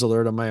Google News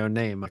alert on my own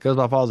name. It goes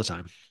off all the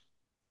time.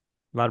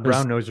 A lot of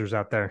There's brown nosers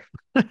out there.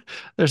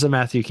 there's a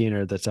Matthew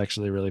Keener that's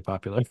actually really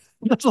popular.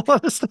 There's a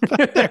lot of stuff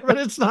out there, but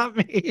it's not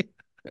me.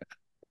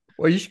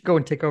 Well, you should go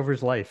and take over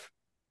his life,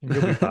 and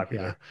you'll be Yeah.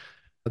 popular.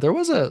 There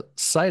was a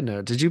side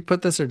note. Did you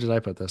put this or did I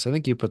put this? I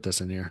think you put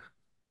this in here.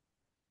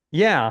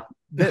 Yeah,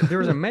 there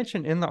was a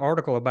mention in the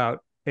article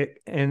about it,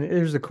 and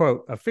there's a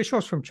quote: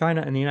 "Officials from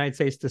China and the United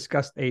States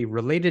discussed a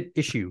related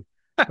issue: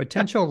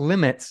 potential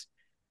limits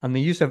on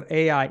the use of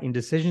AI in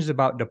decisions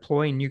about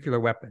deploying nuclear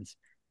weapons."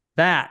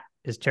 That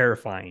is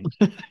terrifying.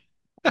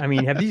 I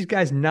mean, have these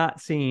guys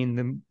not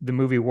seen the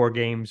movie War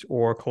Games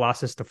or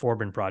Colossus: The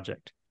Forbin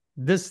Project?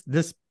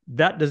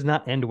 That does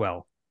not end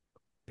well.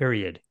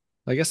 Period.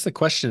 I guess the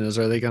question is,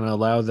 are they going to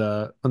allow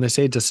when they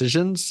say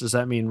decisions, does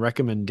that mean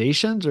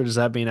recommendations or does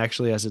that mean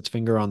actually has its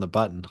finger on the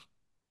button?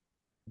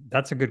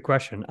 That's a good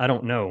question. I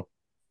don't know.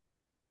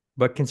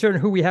 But considering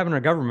who we have in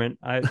our government,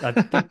 I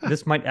think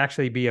this might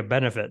actually be a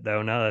benefit,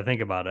 though, now that I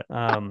think about it.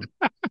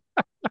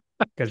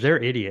 Because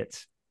they're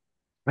idiots.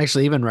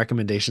 Actually, even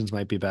recommendations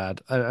might be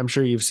bad. I'm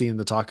sure you've seen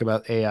the talk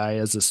about AI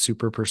as a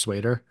super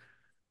persuader.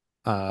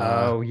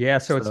 Uh, Oh, yeah.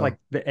 So it's so like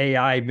the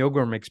AI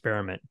Milgram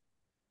experiment.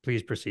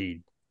 Please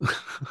proceed.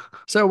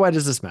 So why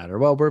does this matter?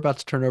 Well, we're about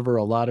to turn over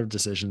a lot of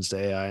decisions to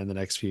AI in the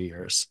next few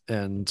years,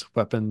 and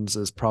weapons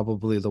is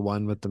probably the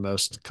one with the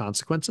most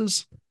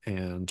consequences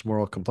and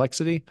moral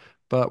complexity,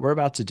 but we're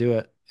about to do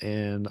it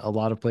in a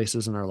lot of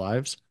places in our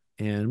lives.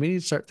 And we need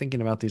to start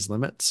thinking about these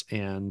limits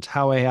and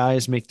how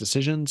AIs make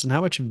decisions and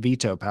how much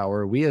veto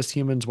power we as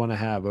humans want to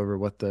have over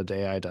what the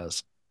AI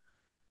does.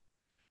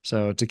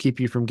 So to keep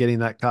you from getting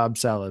that Cobb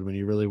salad when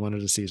you really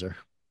wanted a Caesar.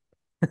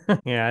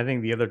 Yeah, I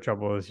think the other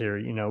trouble is here,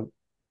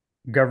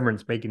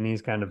 governments making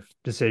these kind of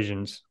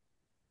decisions.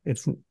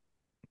 It's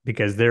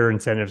because their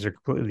incentives are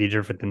completely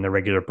different than the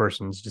regular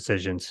person's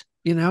decisions.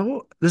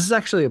 This is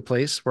actually a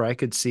place where I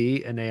could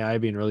see an AI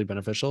being really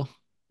beneficial.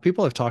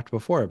 People have talked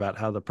before about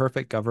how the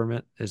perfect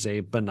government is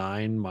a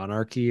benign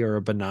monarchy or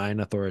a benign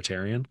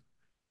authoritarian,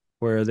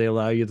 where they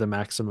allow you the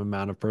maximum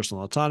amount of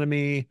personal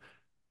autonomy,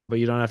 but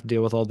you don't have to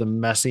deal with all the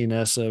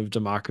messiness of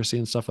democracy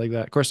and stuff like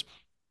that. Of course,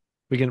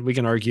 we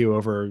can argue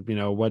over,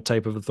 what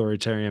type of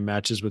authoritarian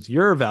matches with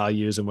your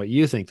values and what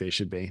you think they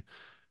should be.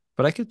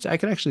 But I could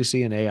actually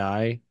see an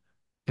AI,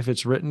 if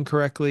it's written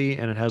correctly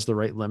and it has the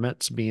right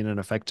limits, being an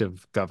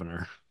effective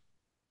governor.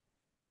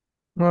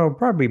 Well,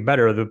 probably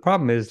better. The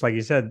problem is, like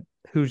you said,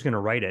 who's going to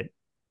write it?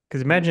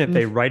 Because imagine if Mm,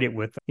 they write it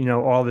with,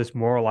 all this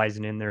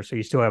moralizing in there. So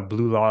you still have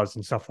blue laws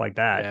and stuff like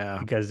that yeah.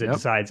 because it Yep.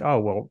 decides, oh,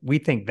 well, we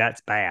think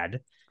that's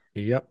bad,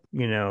 Yep.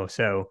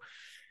 So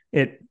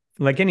it,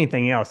 like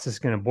anything else, is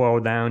going to boil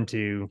down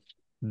to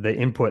the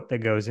input that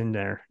goes in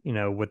there,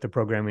 what the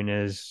programming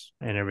is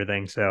and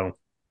everything. So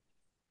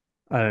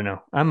I don't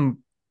know.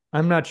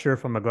 I'm not sure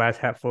if I'm a glass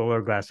half full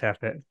or glass half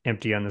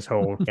empty on this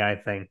whole AI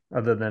thing,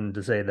 other than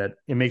to say that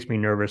it makes me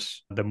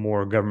nervous the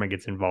more government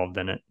gets involved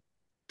in it.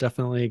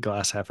 Definitely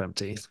glass half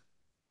empty.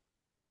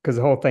 Because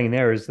the whole thing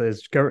there is,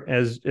 as George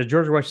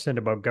Washington said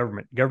about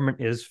government, government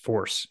is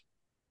force,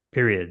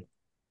 period.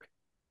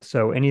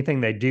 So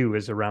anything they do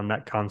is around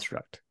that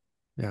construct.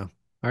 Yeah.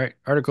 All right.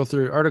 Article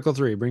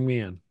 3, bring me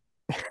in.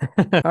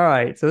 All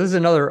right. So this is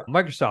another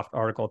Microsoft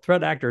article.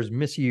 Threat actors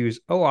misuse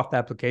OAuth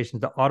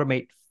applications to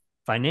automate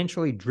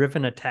financially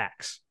driven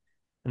attacks.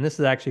 And this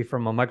is actually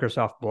from a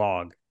Microsoft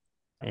blog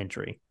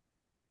entry.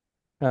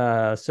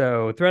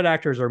 So threat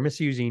actors are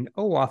misusing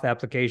OAuth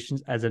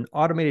applications as an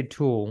automated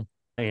tool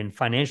in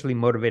financially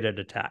motivated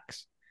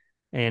attacks.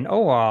 And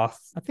OAuth,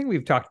 I think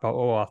we've talked about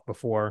OAuth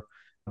before,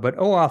 but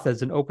OAuth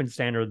is an open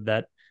standard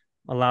that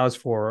allows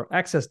for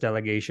access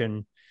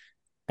delegation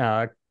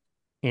and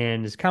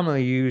is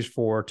commonly used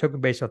for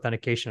token-based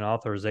authentication and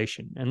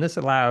authorization. And this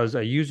allows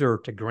a user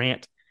to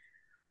grant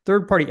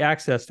third-party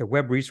access to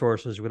web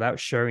resources without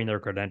sharing their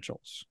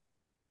credentials.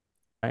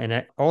 And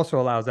it also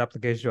allows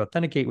applications to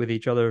authenticate with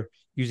each other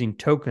using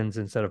tokens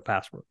instead of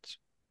passwords.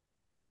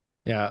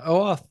 Yeah,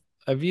 OAuth.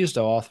 I've used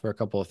OAuth for a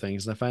couple of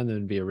things, and I find them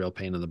to be a real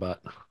pain in the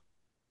butt.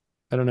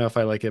 I don't know if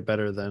I like it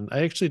better than.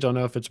 I actually don't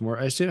know if it's more.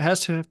 I assume it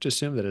has to have to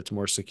assume that it's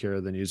more secure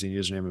than using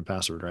username and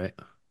password, right?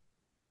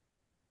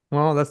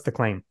 Well, that's the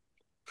claim.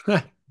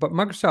 But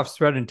Microsoft's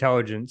threat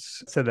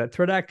intelligence said that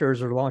threat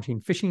actors are launching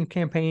phishing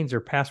campaigns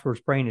or password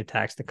spraying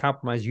attacks to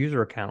compromise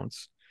user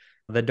accounts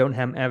that don't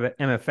have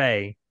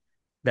MFA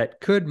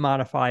that could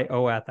modify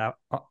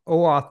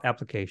OAuth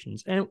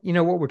applications. And you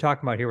know what we're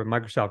talking about here with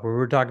Microsoft, where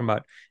we're talking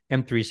about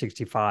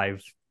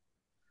M365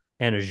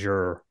 and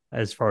Azure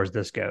as far as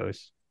this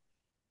goes.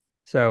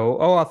 So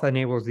OAuth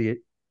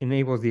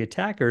enables the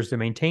attackers to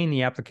maintain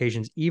the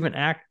applications even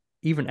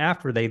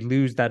after they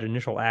lose that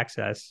initial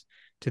access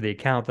to the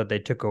account that they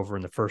took over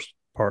in the first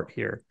part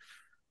here.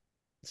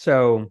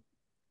 So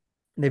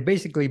they've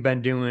basically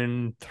been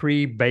doing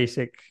three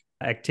basic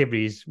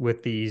activities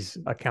with these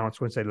accounts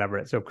once they lever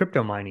it. So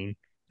crypto mining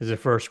is the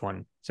first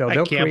one. So I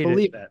they'll can't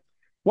believe it.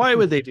 Why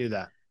would they do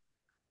that?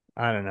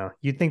 I don't know.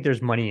 You'd think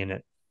there's money in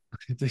it.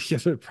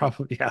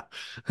 Probably, yeah.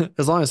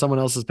 As long as someone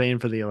else is paying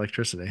for the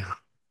electricity.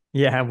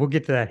 Yeah, we'll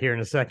get to that here in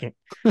a second.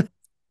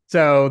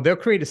 So they'll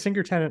create a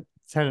single tenant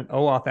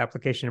OAuth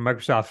application in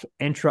Microsoft's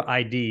Entra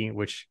ID,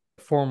 which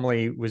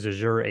formerly was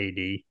Azure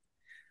AD,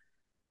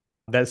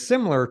 that's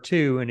similar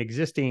to an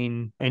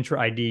existing Entra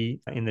ID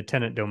in the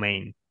tenant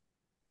domain.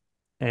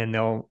 And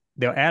they'll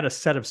add a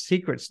set of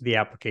secrets to the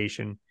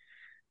application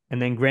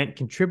and then grant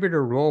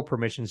contributor role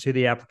permissions to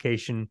the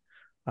application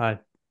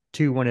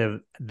to one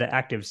of the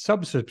active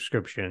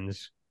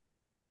subscriptions,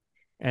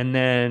 and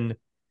then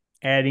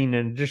adding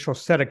an additional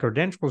set of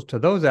credentials to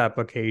those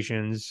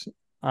applications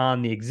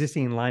on the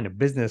existing line of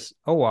business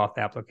OAuth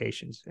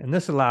applications. And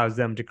this allows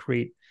them to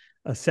create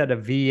a set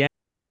of VMs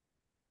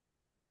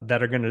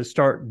that are going to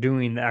start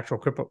doing the actual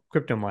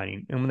crypto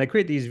mining. And when they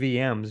create these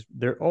VMs,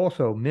 they're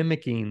also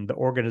mimicking the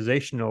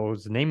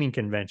organizational's naming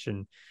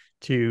convention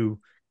to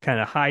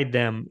kind of hide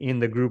them in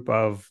the group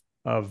of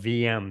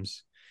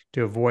VMs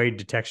to avoid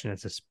detection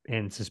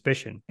and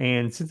suspicion.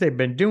 And since they've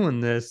been doing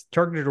this,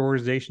 targeted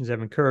organizations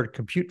have incurred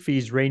compute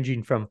fees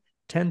ranging from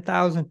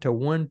 $10,000 to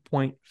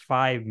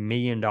 $1.5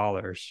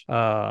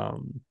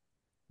 million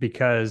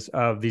because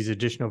of these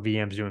additional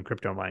VMs doing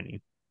crypto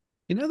mining.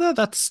 You know,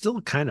 that's still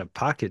kind of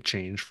pocket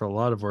change for a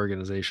lot of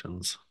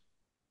organizations.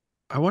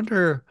 I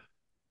wonder,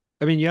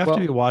 I mean, you have to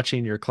be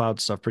watching your cloud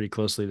stuff pretty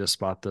closely to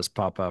spot this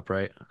pop up,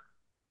 right?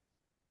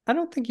 I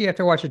don't think you have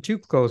to watch it too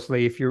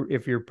closely if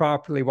you're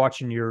properly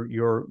watching your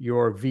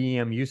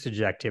VM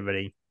usage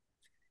activity.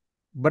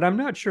 But I'm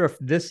not sure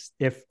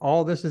if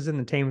all this is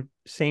in the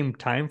same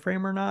time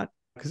frame or not,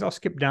 because I'll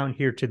skip down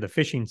here to the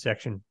phishing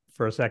section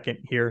for a second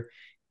here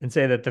and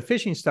say that the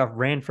phishing stuff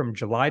ran from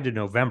July to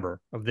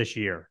November of this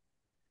year.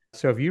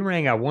 So if you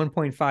rang out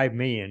 1.5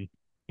 million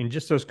in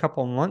just those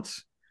couple of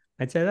months,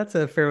 I'd say that's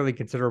a fairly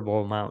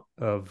considerable amount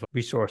of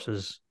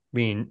resources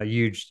being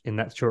used in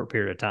that short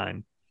period of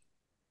time.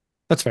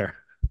 That's fair.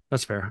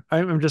 That's fair.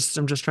 I'm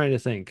just trying to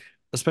think,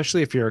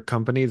 especially if you're a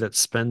company that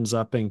spends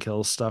up and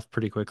kills stuff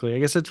pretty quickly. I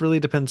guess it really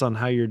depends on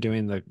how you're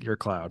doing your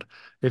cloud.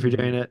 If you're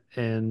doing it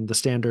in the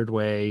standard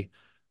way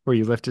where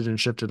you lifted and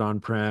shipped it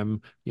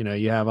on-prem, you know,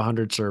 you have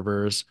 100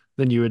 servers,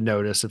 then you would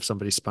notice if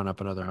somebody spun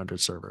up another 100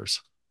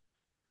 servers.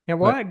 Yeah,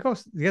 well, I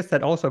guess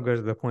that also goes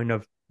to the point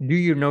of, do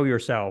you know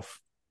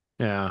yourself?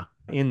 Yeah.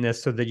 In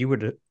this, so that you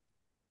would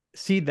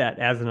see that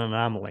as an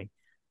anomaly.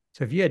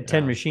 So if you had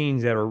 10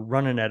 machines that are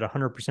running at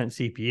 100%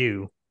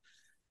 CPU,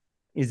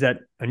 is that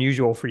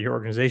unusual for your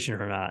organization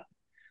or not?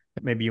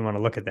 Maybe you want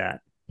to look at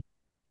that.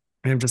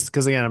 And just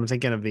because, again, I'm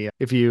thinking of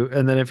if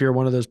you're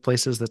one of those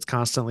places that's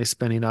constantly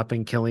spinning up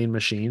and killing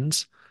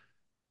machines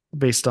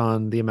based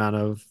on the amount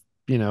of,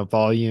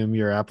 volume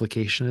your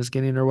application is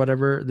getting or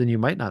whatever, then you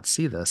might not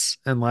see this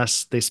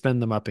unless they spin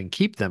them up and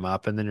keep them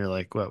up. And then you're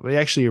like, well,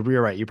 actually,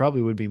 you're right. You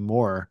probably would be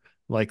more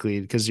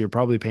likely because you're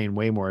probably paying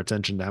way more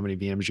attention to how many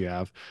VMs you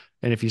have.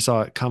 And if you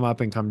saw it come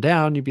up and come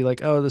down, you'd be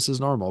like, oh, this is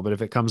normal. But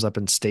if it comes up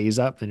and stays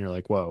up, then you're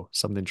like, whoa,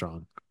 something's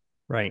wrong.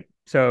 Right.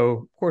 So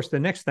of course the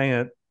next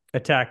thing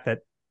attack that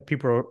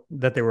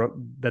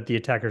the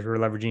attackers were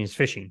leveraging is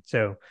phishing.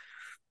 So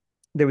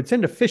they would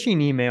send a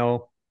phishing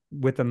email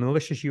with a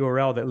malicious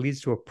URL that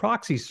leads to a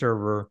proxy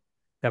server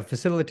that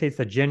facilitates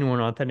the genuine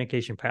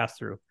authentication pass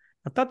through.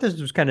 I thought this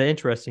was kind of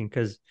interesting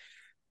because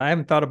I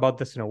haven't thought about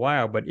this in a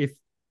while, but if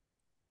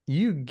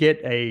you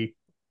get a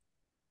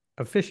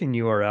phishing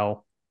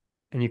URL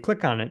and you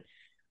click on it,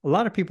 a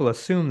lot of people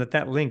assume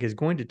that link is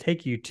going to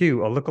take you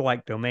to a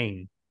lookalike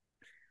domain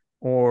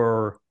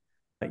or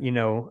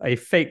a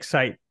fake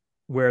site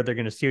where they're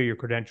going to steal your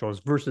credentials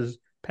versus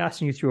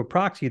passing you through a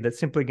proxy that's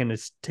simply going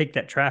to take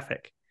that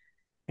traffic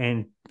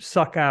and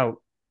suck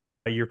out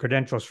your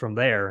credentials from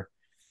there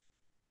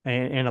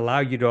and allow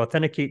you to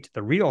authenticate to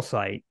the real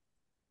site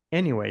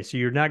anyway. So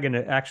you're not going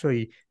to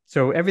actually,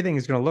 so everything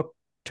is going to look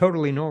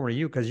totally normal to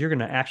you because you're going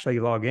to actually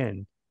log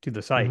in to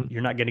the site. Mm-hmm.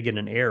 You're not going to get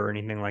an error or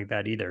anything like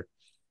that either.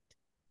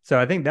 So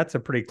I think that's a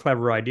pretty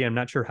clever idea. I'm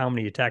not sure how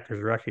many attackers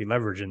are actually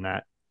leveraging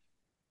that.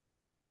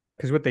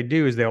 Because what they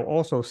do is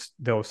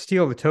they'll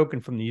steal the token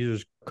from the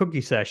user's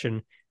cookie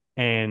session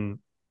and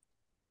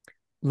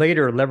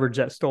later leverage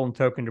that stolen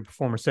token to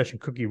perform a session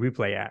cookie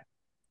replay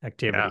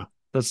activity. Yeah,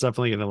 that's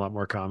definitely getting a lot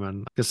more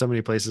common because so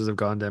many places have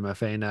gone to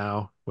MFA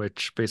now,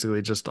 which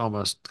basically just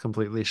almost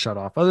completely shut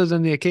off, other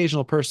than the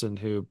occasional person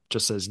who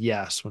just says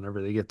yes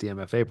whenever they get the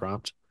MFA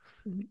prompt.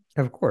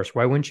 Of course.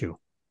 Why wouldn't you?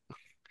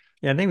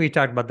 Yeah, I think we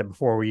talked about that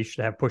before where you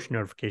should have push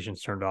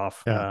notifications turned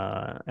off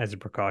as a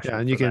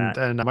precaution. Yeah, and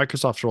and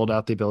Microsoft's rolled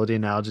out the ability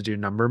now to do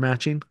number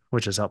matching,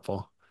 which is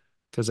helpful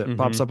because it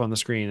pops up on the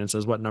screen and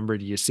says, what number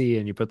do you see?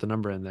 And you put the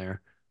number in there.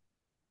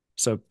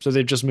 So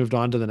they've just moved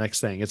on to the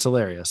next thing. It's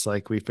hilarious.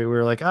 Like we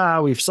were like,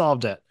 we've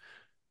solved it.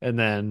 And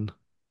then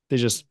they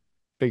just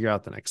figure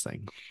out the next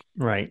thing.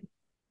 Right.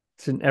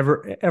 It's an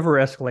ever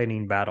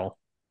escalating battle.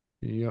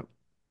 Yep.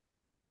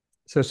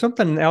 So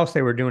something else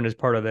they were doing as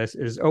part of this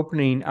is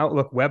opening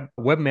Outlook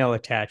webmail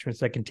attachments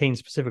that contain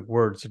specific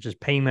words such as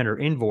payment or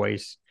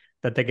invoice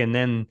that they can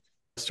then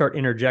start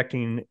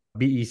interjecting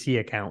BEC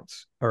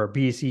accounts or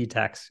BEC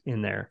text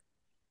in there.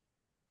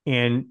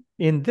 And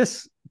in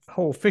this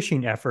whole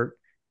phishing effort,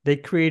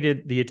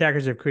 the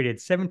attackers have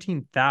created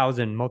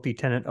 17,000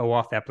 multi-tenant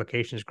OAuth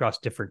applications across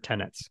different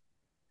tenants.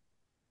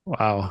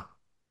 Wow.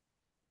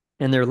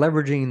 And they're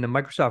leveraging the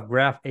Microsoft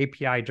Graph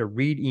API to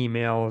read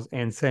emails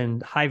and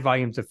send high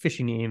volumes of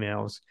phishing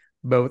emails,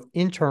 both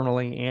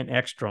internally and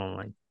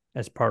externally,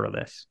 as part of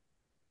this.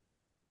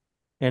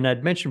 And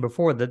I'd mentioned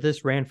before that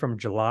this ran from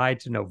July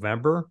to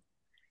November.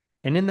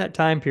 And in that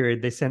time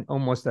period, they sent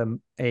almost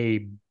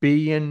a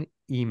billion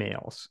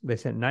emails. They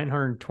sent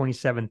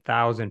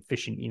 927,000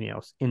 phishing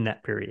emails in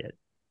that period,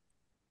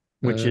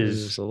 which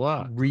is a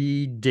lot.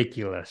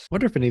 Ridiculous. I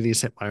wonder if any of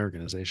these hit my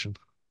organization.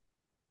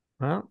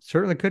 Well,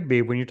 certainly could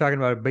be. When you're talking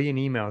about a billion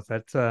emails,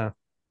 that's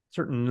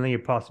certainly a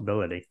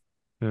possibility.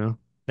 Yeah.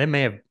 They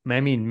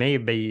may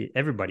be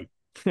everybody.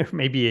 There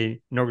may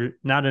be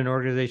not an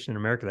organization in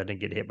America that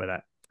didn't get hit by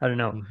that. I don't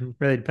know. Mm-hmm.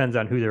 Really depends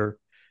on who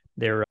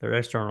their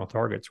external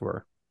targets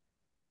were.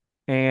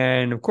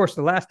 And of course,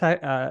 the last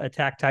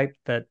attack type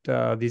that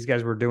these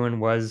guys were doing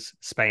was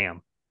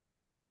spam,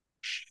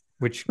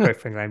 which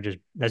quite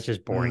frankly, that's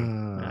just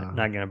boring. Not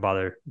going to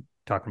bother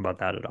talking about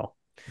that at all.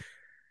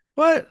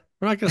 What?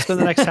 We're not going to spend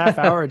the next half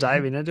hour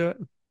diving into it.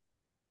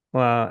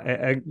 Well,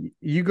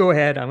 you go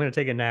ahead. I'm going to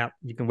take a nap.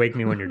 You can wake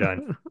me when you're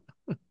done.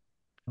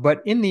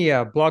 But in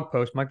the blog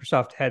post,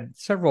 Microsoft had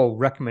several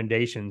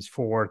recommendations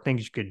for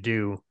things you could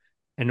do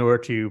in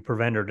order to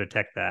prevent or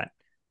detect that.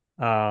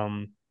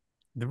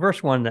 The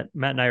first one that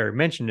Matt and I already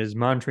mentioned is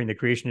monitoring the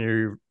creation of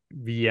your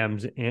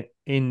VMs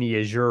in the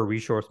Azure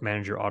Resource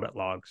Manager audit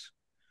logs.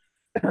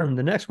 The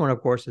next one, of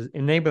course, is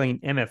enabling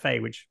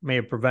MFA, which may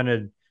have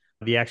prevented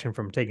the action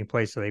from taking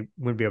place, so they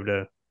wouldn't be able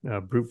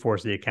to brute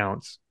force the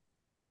accounts.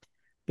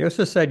 They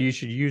also said you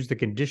should use the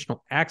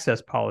conditional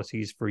access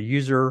policies for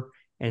user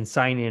and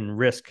sign-in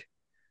risk,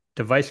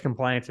 device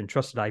compliance, and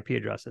trusted IP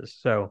addresses.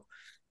 So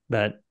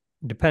that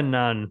depending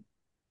on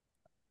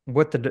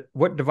what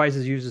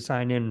devices use to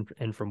sign in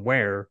and from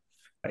where,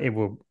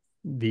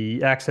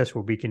 the access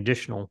will be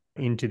conditional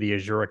into the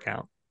Azure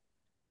account.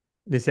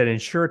 They said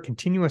ensure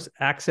continuous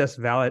access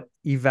valid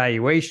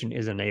evaluation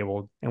is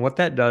enabled. And what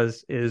that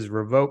does is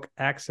revoke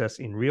access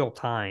in real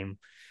time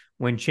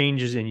when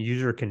changes in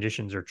user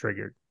conditions are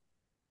triggered.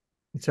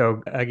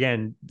 So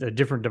again, the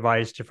different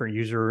device, different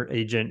user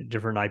agent,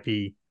 different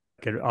IP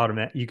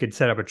you could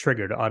set up a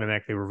trigger to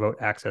automatically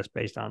revoke access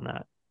based on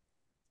that.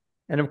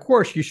 And of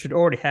course, you should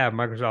already have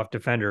Microsoft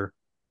Defender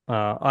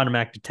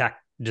automatic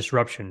detect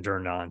disruption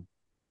turned on.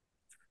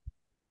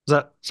 Is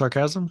that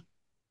sarcasm?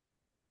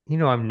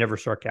 I'm never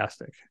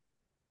sarcastic.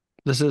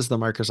 This is the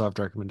Microsoft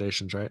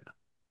recommendations, right?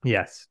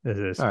 Yes, this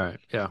is. All right.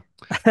 Yeah.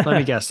 Let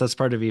me guess. That's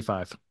part of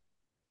E5.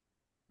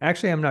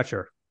 Actually, I'm not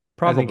sure.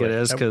 Probably. I think it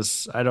is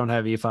because I don't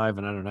have E5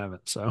 and I don't have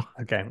it. So.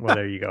 Okay. Well,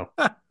 there you go.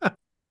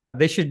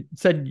 They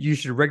said you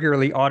should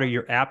regularly audit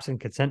your apps and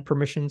consent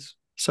permissions.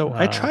 So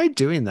I tried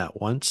doing that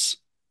once,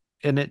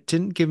 and it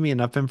didn't give me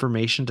enough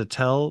information to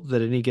tell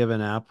that any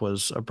given app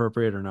was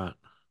appropriate or not.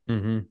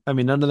 Mm-hmm. I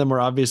mean, none of them were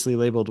obviously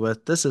labeled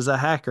with, this is a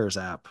hacker's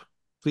app.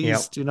 Please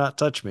Yep. do not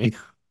touch me.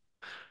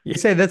 You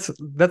say that's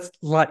a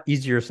lot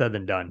easier said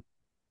than done.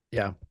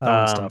 Yeah, that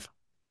one's Um, tough.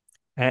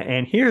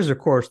 and here's, of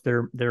course,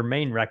 their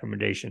main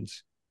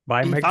recommendations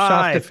by Microsoft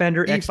E5,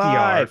 Defender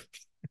XDR. E5.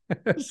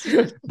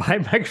 By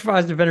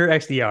Microsoft Defender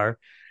XDR,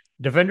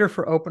 Defender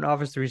for Open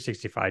Office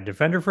 365,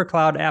 Defender for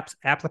Cloud Apps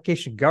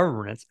Application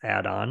Governance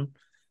add-on,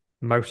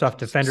 Microsoft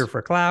Defender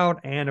for Cloud,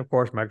 and of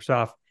course,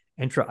 Microsoft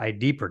Entra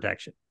ID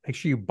protection. Make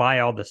sure you buy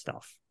all this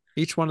stuff.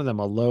 Each one of them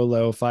a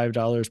low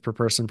 $5 per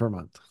person per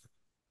month.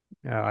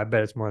 I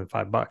bet it's more than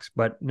 $5,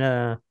 but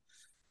nah.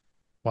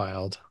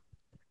 Wild.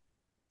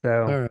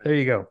 So there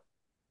you go.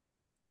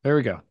 There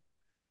we go.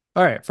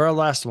 All right, for our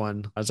last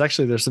one, it's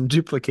actually there's some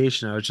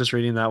duplication. I was just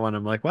reading that one.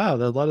 I'm like, wow, a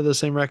lot of the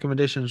same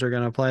recommendations are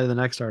going to apply to the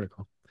next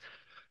article.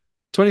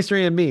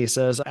 23andMe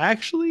says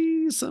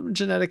actually some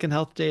genetic and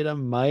health data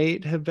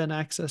might have been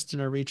accessed in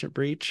a recent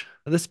breach.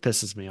 This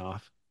pisses me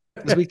off.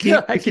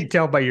 I can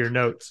tell by your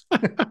notes.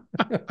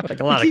 Like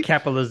a lot of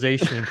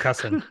capitalization and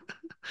cussing.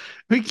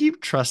 We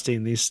keep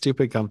trusting these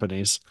stupid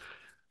companies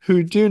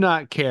who do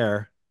not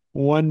care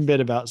one bit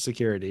about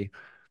security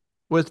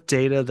with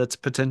data that's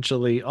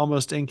potentially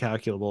almost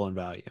incalculable in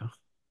value.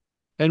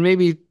 And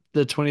maybe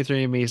the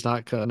 23andMe is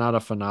not a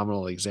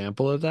phenomenal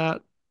example of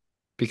that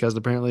because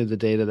apparently the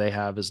data they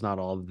have is not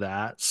all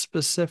that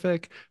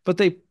specific, but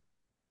they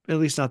at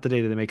least not the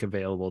data they make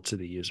available to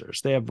the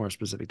users. They have more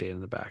specific data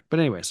in the back. But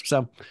anyways,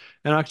 so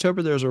in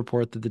October, there was a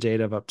report that the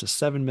data of up to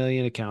 7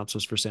 million accounts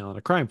was for sale on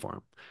a crime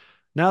forum.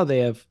 Now they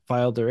have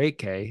filed their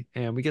 8K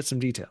and we get some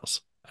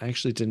details. I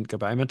actually didn't go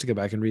back. I meant to go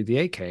back and read the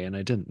 8K and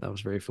I didn't. That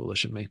was very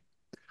foolish of me.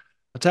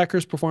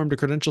 Attackers performed a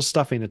credential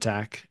stuffing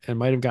attack and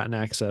might have gotten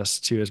access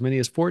to as many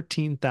as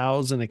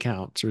 14,000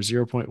 accounts, or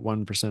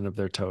 0.1% of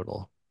their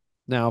total.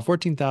 Now,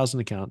 14,000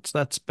 accounts,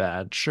 that's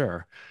bad,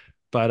 sure.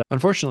 But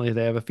unfortunately,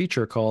 they have a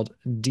feature called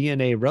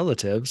DNA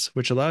Relatives,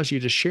 which allows you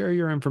to share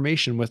your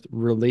information with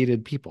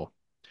related people.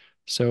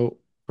 So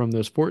from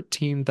those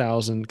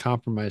 14,000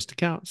 compromised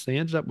accounts, they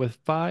ended up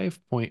with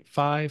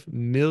 5.5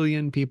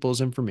 million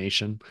people's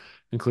information,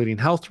 including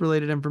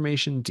health-related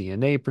information,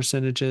 DNA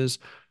percentages,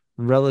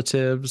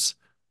 relatives,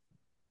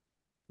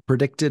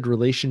 predicted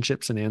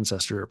relationships, and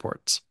ancestry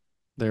reports.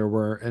 There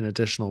were an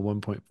additional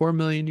 1.4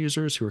 million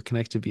users who were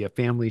connected via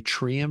family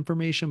tree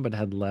information, but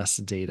had less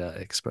data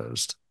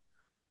exposed.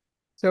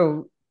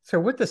 So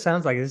what this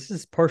sounds like, this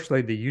is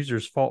partially the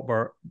user's fault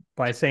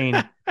by saying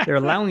they're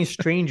allowing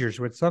strangers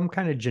with some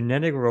kind of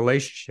genetic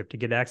relationship to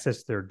get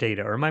access to their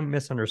data. Or am I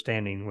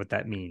misunderstanding what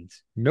that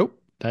means?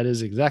 Nope, that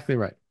is exactly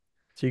right.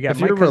 So you got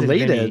if my you're cousin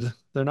related, Vinny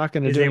they're not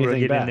going to is do able to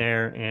anything get in bad.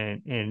 there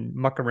and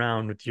muck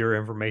around with your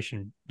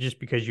information just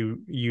because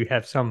you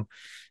have some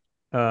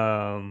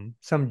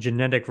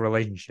genetic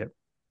relationship.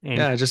 And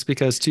yeah, just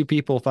because two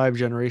people 5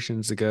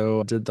 generations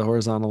ago did the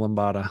horizontal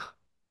lambada.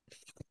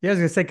 yeah, I was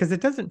gonna say because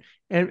it doesn't,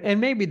 and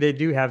maybe they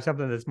do have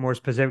something that's more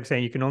specific,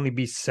 saying you can only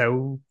be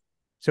so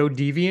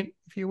deviant,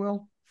 if you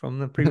will, from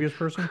the previous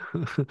person.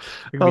 There can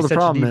Well, be such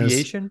a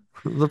deviation.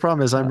 the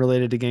problem is I'm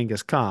related to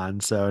Genghis Khan,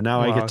 so now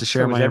I get Well, to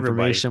share so is my everybody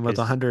information with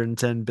because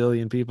 110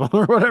 billion people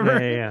or yeah, whatever.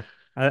 yeah,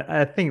 yeah.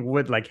 I think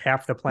would like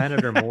half the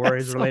planet or more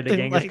is related to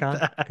Something Genghis like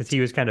Khan because that. he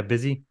was kind of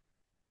busy.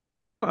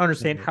 I don't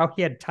understand how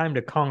he had time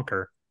to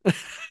conquer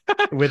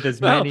with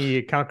as Well,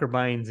 many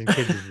concubines and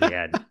kids as he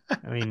had.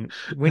 I mean,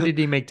 when did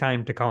he make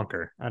time to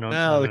conquer? I no, the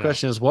don't know.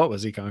 question is, what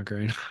was he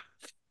conquering?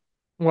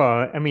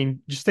 Well, I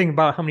mean, just think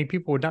about how many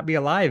people would not be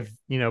alive,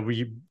 when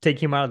you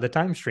take him out of the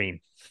time stream.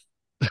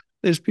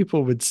 These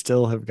people would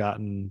still have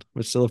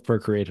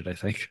procreated, I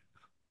think.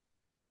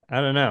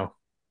 I don't know.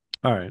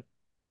 All right.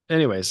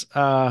 Anyways,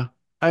 I'm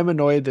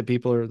annoyed that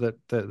people are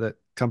that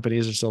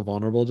companies are so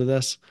vulnerable to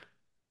this.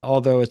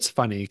 Although it's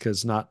funny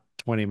because not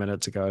 20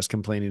 minutes ago I was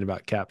complaining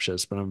about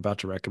CAPTCHAs, but I'm about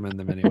to recommend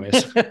them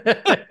anyways.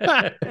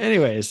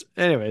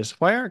 anyways,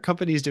 why aren't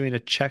companies doing a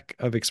check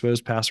of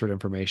exposed password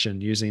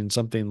information using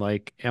something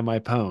like Am I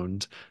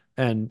Pwned?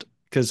 And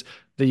because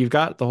you've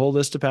got the whole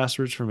list of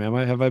passwords from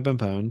Have I Been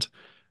Pwned?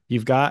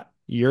 You've got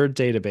your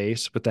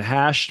database with the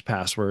hashed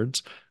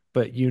passwords,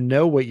 but you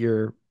know what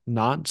your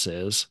nonce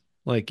is.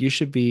 Like you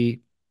should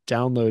be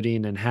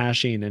downloading and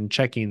hashing and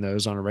checking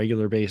those on a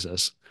regular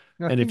basis.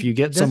 I And if think you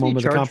get doesn't he someone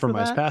with a charge for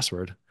compromised that?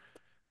 password,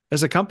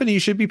 as a company, you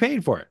should be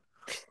paying for it.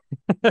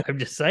 I'm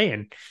just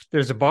saying.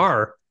 There's a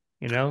bar.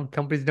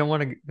 Companies don't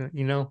want to.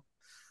 Don't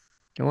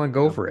want to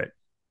go Yeah. for it.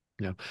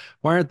 Yeah.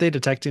 Why aren't they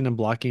detecting and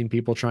blocking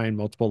people trying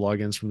multiple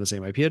logins from the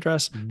same IP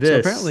address? So This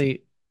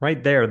apparently,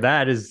 right there.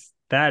 That is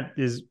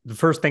the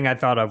first thing I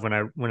thought of when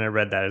I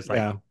read that. Is like,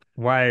 yeah,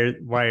 why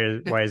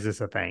is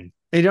this a thing?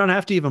 you don't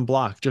have to even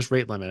block, just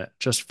rate limit it.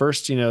 Just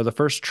first, the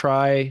first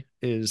try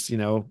is, 1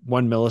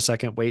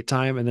 millisecond wait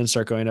time and then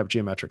start going up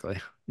geometrically.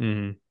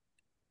 Mm-hmm.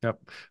 Yep.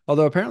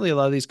 Although apparently a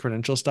lot of these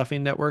credential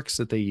stuffing networks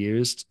that they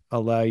used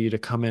allow you to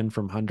come in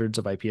from hundreds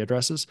of IP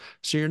addresses.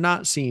 So you're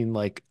not seeing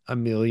like a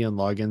million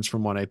logins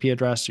from one IP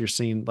address. You're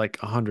seeing like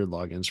 100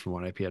 logins from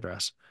one IP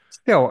address.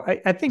 Still,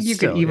 I think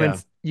Still, yeah.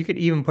 you could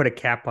even put a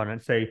cap on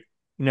it. Say,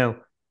 you know,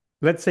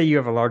 let's say you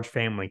have a large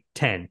family,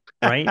 10,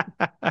 right?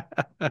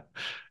 Yeah.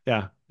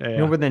 Yeah. No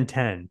Yeah. more than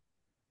 10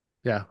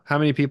 Yeah. How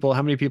many people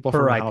from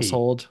per a IP.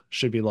 household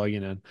should be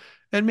logging in?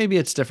 And maybe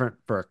it's different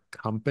for a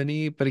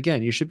company, but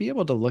again, you should be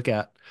able to look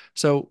at.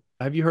 So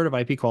have you heard of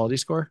IP quality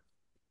score?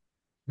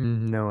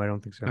 No, I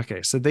don't think so.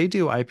 Okay, so they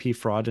do IP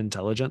fraud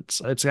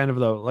intelligence. It's kind of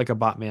like a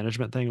bot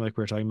management thing, like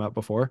we were talking about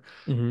before,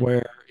 Hmm.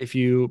 where if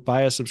you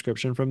buy a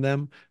subscription from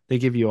them, they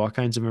give you all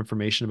kinds of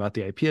information about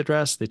the IP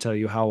address. They tell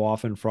you how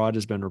often fraud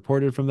has been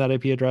reported from that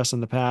IP address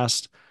in the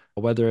past,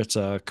 whether it's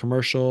a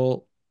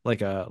commercial,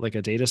 like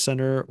a data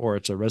center, or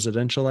it's a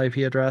residential IP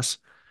address.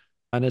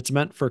 And it's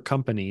meant for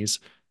companies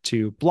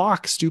to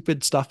block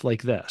stupid stuff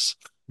like this,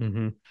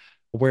 Hmm.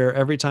 where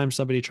every time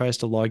somebody tries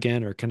to log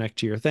in or connect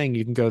to your thing,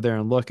 you can go there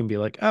and look and be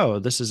like, oh,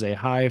 this is a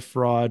high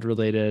fraud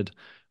related.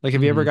 Like,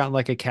 have you ever Hmm. gotten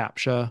like a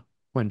CAPTCHA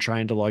when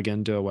trying to log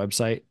into a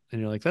website and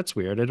you're like, that's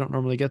weird. I don't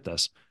normally get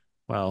this.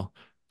 Well,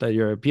 that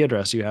your IP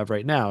address you have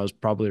right now is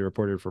probably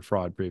reported for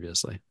fraud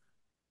previously.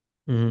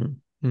 Hmm.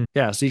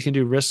 Yeah, so you can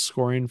do risk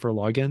scoring for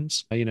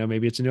logins.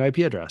 Maybe it's a new IP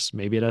address.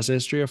 Maybe it has a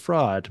history of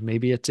fraud.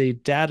 Maybe it's a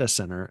data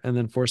center, and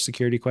then force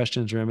security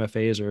questions or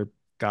MFAs or,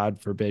 God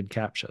forbid,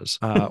 CAPTCHAs.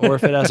 Or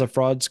if it has a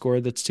fraud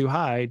score that's too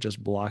high,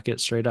 just block it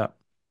straight up.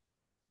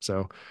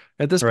 So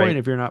at this point, Right.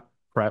 if you're not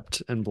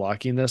prepped and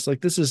blocking this,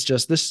 like this is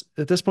just this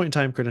at this point in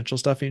time, credential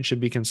stuffing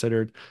should be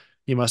considered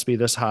you must be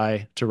this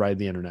high to ride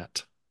the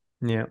internet.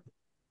 Yeah.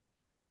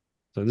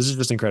 So this is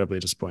just incredibly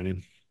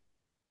disappointing.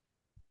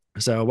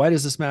 So why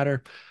does this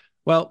matter?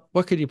 Well,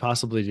 what could you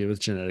possibly do with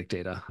genetic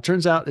data?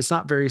 Turns out it's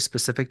not very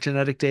specific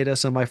genetic data.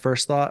 So my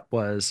first thought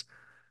was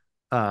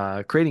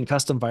creating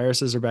custom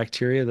viruses or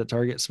bacteria that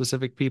target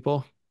specific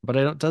people, but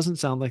it doesn't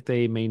sound like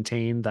they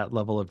maintain that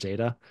level of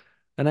data.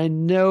 And I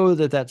know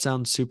that that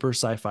sounds super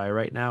sci-fi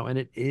right now, and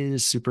it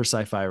is super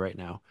sci-fi right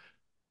now.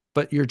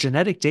 But your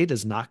genetic data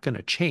is not going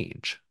to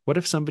change. What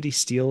if somebody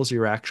steals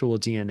your actual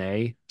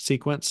DNA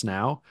sequence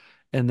now,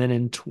 and then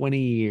in 20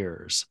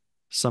 years,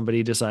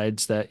 somebody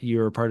decides that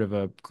you're part of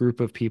a group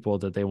of people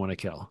that they want to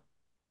kill?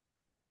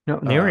 No,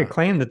 they already Uh,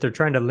 claim that they're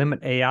trying to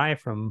limit AI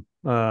from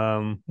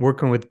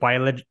working with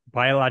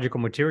biological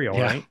material,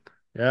 yeah, right?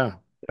 yeah,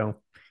 So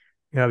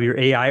you have your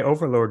AI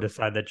overlord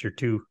decide that you're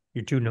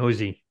too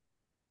nosy.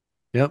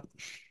 yep.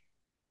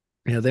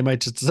 They might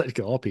just decide to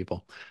kill all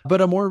people.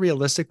 But a more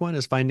realistic one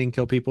is find and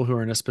kill people who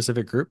are in a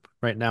specific group.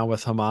 Right now,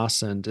 with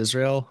Hamas and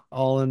Israel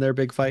all in their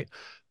big fight,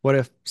 what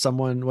if a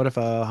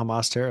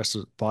Hamas terrorist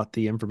bought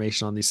the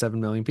information on these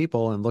 7 million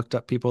people and looked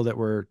up people that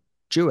were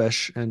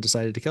Jewish and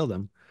decided to kill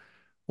them?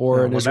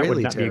 Or an Well, that would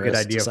Israeli not be a good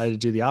terrorist idea. decided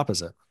to do the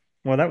opposite.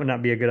 Well, that would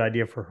not be a good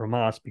idea for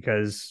Hamas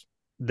because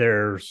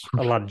there's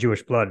a lot of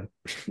Jewish blood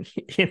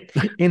in,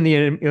 in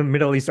the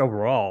Middle East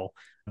overall.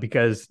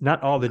 Because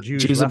not all the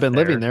Jews Jews have left been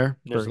living there.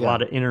 there There's for, a yeah.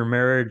 lot of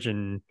intermarriage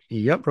and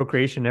Yep.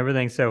 procreation and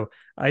everything. So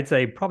I'd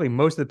say probably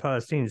most of the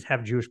Palestinians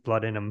have Jewish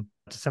blood in them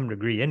to some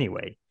degree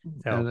anyway.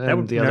 So that And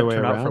would the other not way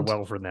turn out for around.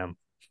 well for them.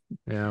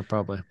 Yeah,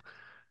 probably.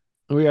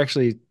 We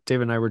actually, Dave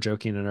and I were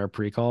joking in our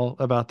pre-call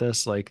about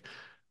this, like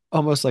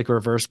almost like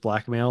reverse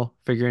blackmail,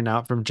 figuring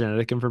out from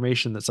genetic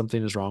information that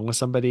something is wrong with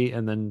somebody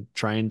and then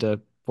trying to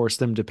force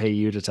them to pay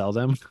you to tell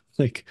them,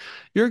 like,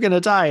 you're going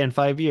to die in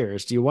 5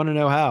 years. Do you want to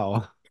know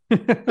how?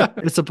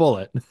 It's a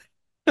bullet.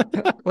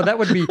 Well, that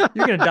would be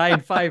you're going to die in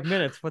 5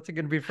 minutes. What's it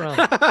going to be from?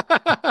 Well,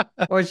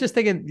 I was just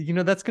thinking,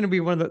 that's going to be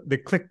one of the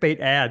clickbait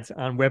ads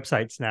on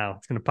websites now.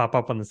 It's going to pop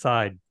up on the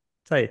side.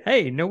 Say,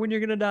 hey, know when you're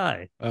going to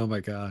die. Oh my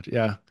God.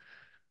 Yeah.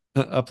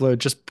 Upload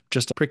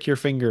just prick your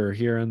finger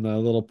here in the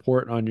little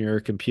port on your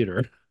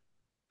computer.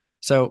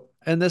 So,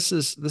 and this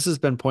has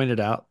been pointed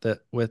out that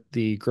with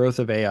the growth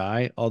of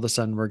AI, all of a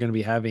sudden we're going to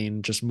be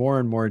having just more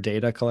and more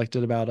data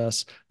collected about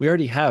us. We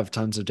already have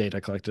tons of data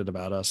collected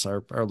about us,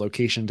 our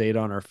location data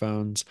on our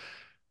phones.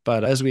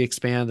 But as we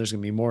expand, there's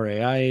going to be more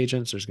AI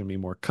agents, there's going to be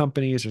more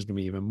companies, there's going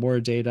to be even more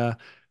data.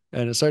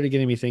 And it started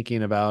getting me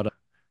thinking about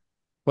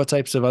what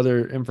types of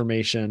other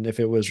information, if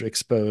it was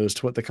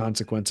exposed, what the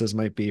consequences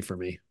might be for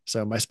me.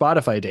 So my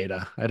Spotify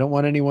data, I don't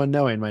want anyone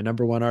knowing my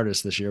number one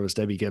artist this year was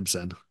Debbie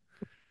Gibson.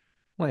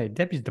 Wait,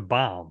 Debbie's the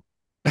bomb.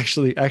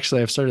 Actually,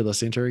 I've started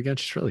listening to her again.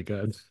 She's really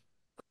good.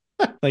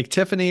 Like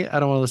Tiffany, I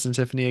don't want to listen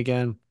to Tiffany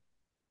again.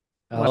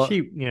 Well,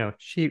 Uh,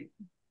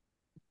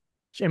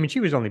 I mean, she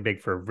was only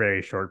big for a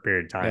very short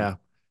period of time.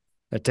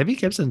 yeah, Debbie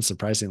Gibson's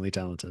surprisingly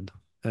talented.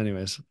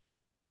 Anyways,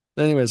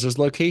 anyways, there's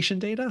location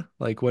data.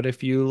 Like, what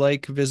if you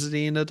like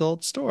visiting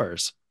adult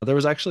stores? There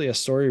was actually a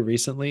story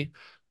recently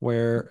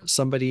where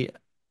somebody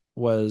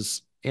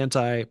was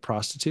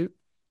anti-prostitute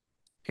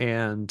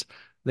and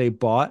they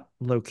bought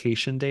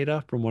location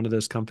data from one of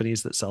those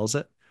companies that sells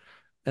it,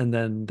 and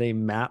then they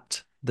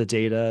mapped the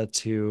data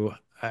to,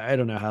 I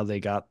don't know how they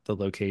got the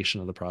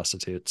location of the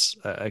prostitutes.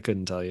 I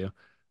couldn't tell you,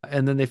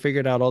 And then they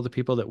figured out all the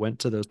people that went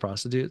to those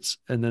prostitutes,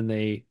 and then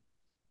they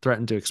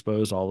threatened to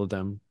expose all of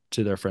them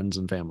to their friends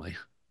and family.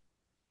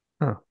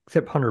 Huh.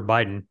 Except Hunter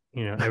Biden,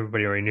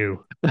 everybody already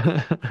knew.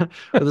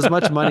 With as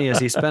much money as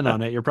he spent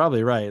on it, you're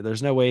probably right.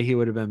 There's no way he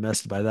would have been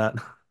missed by that.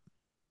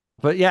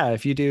 But yeah,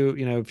 if you do,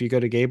 if you go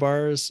to gay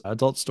bars,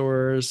 adult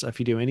stores, if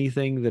you do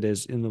anything that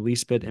is in the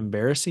least bit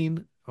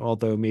embarrassing,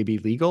 although maybe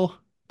legal,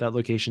 that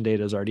location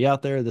data is already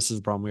out there. This is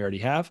a problem we already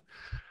have.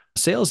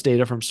 Sales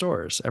data from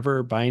stores.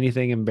 Ever buy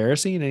anything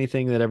embarrassing?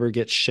 Anything that ever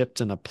gets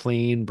shipped in a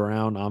plain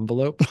brown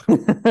envelope?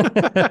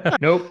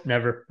 Nope,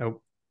 never.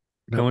 Nope.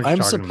 No No, one's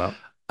talking about.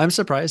 I'm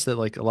surprised that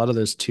like a lot of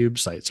those tube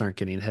sites aren't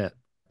getting hit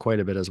quite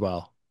a bit as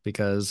well,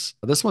 because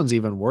this one's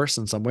even worse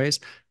in some ways.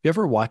 If you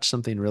ever watch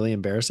something really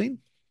embarrassing,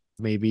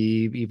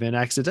 maybe even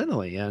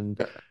accidentally,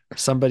 and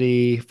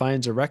somebody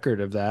finds a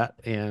record of that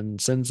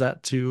and threatens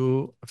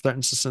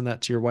to send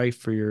that to your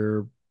wife or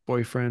your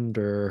boyfriend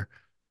or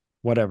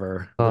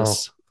whatever. Oh,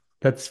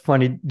 that's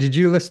funny. Did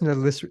you listen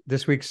to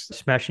this week's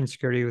Smashing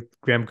Security with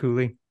Graham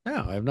Cooley?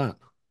 No, I have not.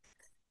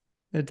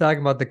 They're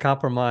talking about the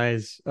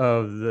compromise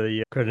of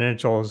the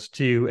credentials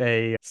to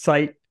a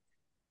site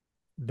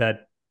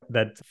that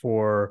that's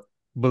for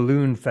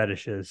balloon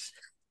fetishes.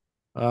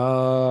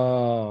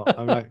 Oh,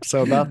 I'm not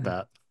so about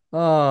that.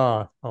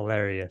 Oh,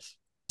 hilarious.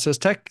 So as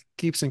tech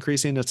keeps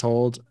increasing its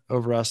hold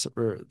over us,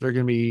 there's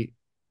going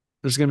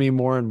to be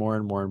more and more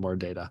and more and more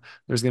data.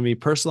 There's going to be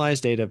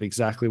personalized data of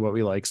exactly what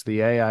we like. So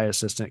the AI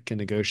assistant can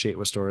negotiate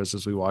with stores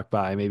as we walk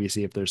by, maybe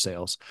see if there's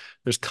sales.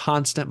 There's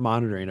constant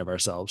monitoring of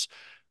ourselves.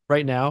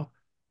 Right now,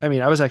 I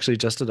mean, I was actually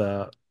just at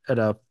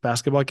a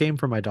basketball game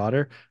for my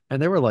daughter,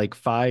 and there were like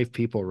 5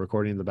 people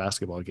recording the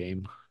basketball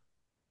game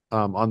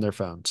on their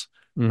phones.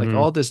 Like Mm-hmm.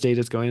 all this data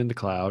is going in the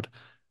cloud.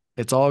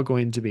 It's all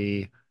going to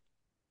be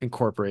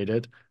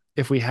incorporated.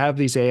 If we have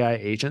these AI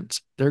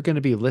agents, they're going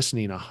to be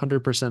listening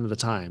 100% of the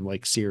time,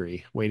 like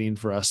Siri, waiting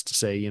for us to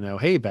say,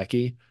 hey,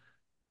 Becky,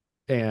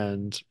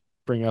 and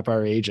bring up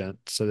our agent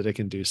so that it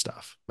can do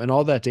stuff. And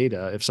all that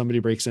data, if somebody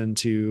breaks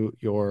into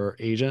your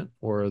agent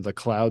or the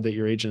cloud that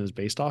your agent is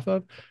based off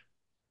of,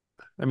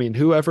 I mean,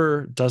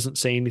 whoever doesn't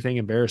say anything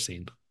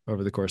embarrassing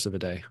over the course of a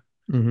day.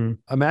 Mm-hmm.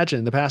 Imagine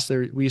in the past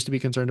we used to be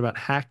concerned about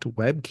hacked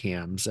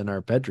webcams in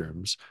our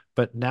bedrooms,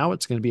 but now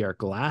it's going to be our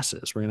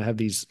glasses. We're going to have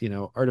these,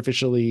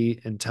 artificially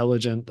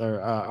intelligent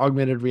or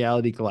augmented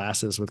reality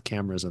glasses with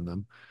cameras in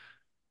them.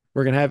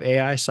 We're going to have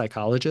AI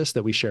psychologists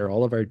that we share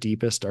all of our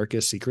deepest,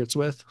 darkest secrets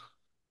with,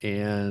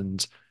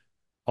 and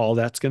all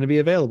that's going to be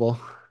available.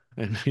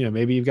 And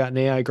maybe you've got an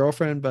AI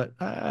girlfriend, but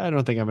I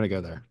don't think I'm going to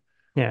go there.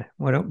 Yeah,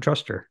 well, I don't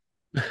trust her.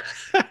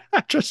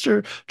 Trust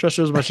her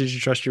as much as you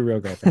trust your real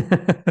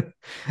girlfriend.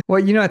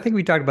 Well, I think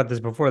we talked about this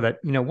before that,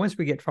 once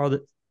we get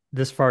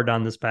this far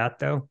down this path,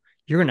 though,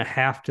 you're going to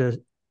have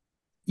to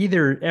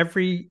either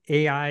every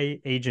AI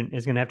agent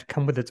is going to have to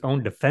come with its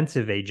own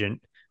defensive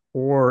agent,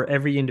 or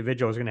every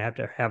individual is going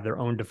to have their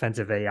own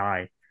defensive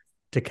AI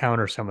to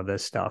counter some of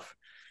this stuff.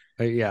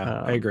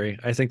 Yeah, I agree.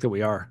 I think that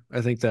we are.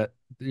 I think that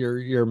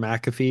your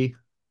McAfee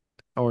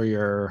or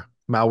your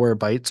malware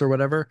bytes or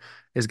whatever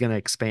is going to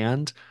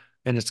expand,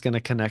 and it's going to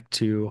connect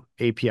to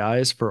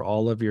APIs for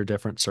all of your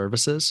different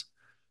services,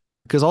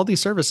 because all these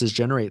services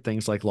generate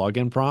things like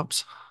login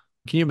prompts.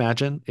 Can you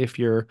imagine if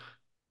your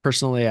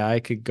personal AI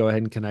could go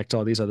ahead and connect to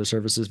all these other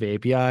services via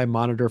API,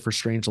 monitor for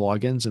strange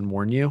logins and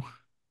warn you?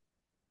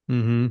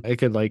 Mm-hmm. It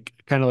could like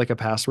kind of like a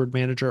password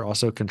manager,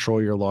 also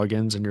control your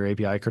logins and your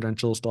API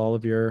credentials to all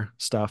of your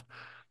stuff.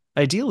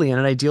 Ideally, in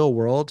an ideal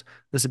world,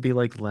 this would be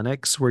like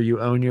Linux, where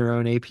you own your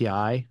own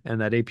API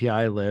and that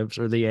API lives,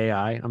 or the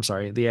AI, I'm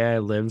sorry, the AI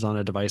lives on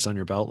a device on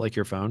your belt, like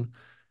your phone.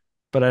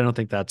 But I don't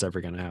think that's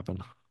ever going to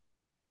happen.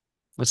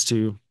 It's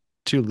too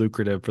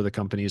lucrative for the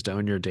companies to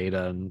own your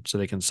data, and so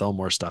they can sell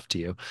more stuff to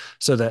you,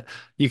 so that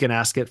you can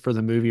ask it for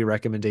the movie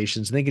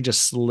recommendations and they can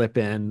just slip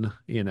in,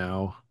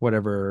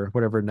 whatever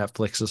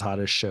Netflix's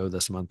hottest show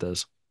this month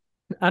is.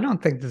 I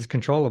don't think this is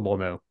controllable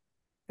though.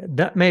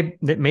 That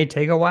may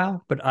take a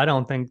while, but I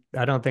don't think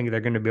they're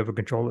going to be able to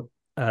control it.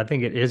 I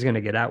think it is going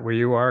to get out where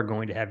you are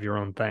going to have your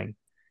own thing.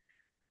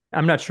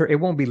 I'm not sure it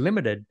won't be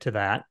limited to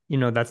that.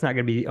 That's not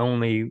going to be the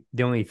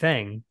only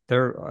thing.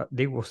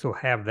 They will still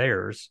have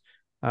theirs,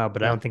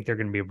 but I Yeah. don't think they're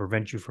going to be able to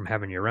prevent you from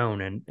having your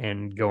own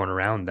and going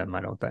around them.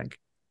 I don't think.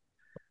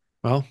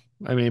 Well,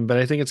 I mean, but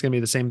I think it's going to be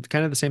the same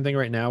thing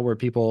right now, where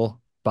people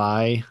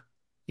buy,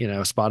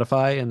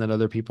 Spotify, and then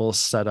other people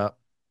set up,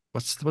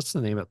 what's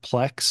the name of it?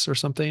 Plex or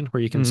something,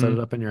 where you can set it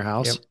Mm-hmm. up in your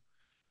house. Yep.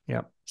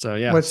 Yep. So Well,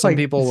 yeah, it's some like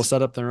people will it's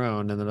set up their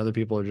own, and then other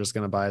people are just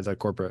going to buy the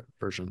corporate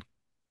version.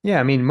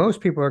 yeah. I mean,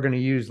 most people are going to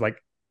use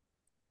like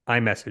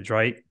iMessage,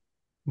 right?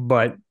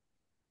 But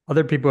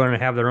other people are going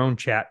to have their own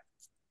chat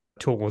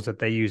tools that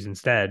they use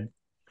instead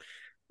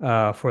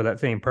for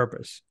that same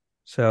purpose.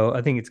 So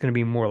I think it's going to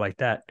be more like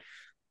that,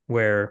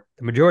 where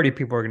the majority of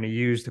people are going to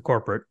use the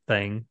corporate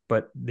thing,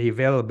 but the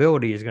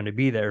availability is going to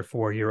be there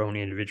for your own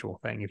individual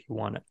thing if you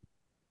want it.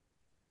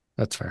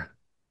 That's fair.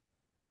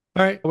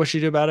 All right. What should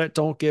you do about it?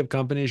 Don't give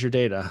companies your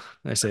data.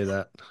 I say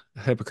that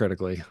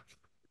hypocritically.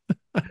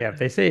 Yeah, if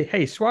they say,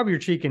 "Hey, swab your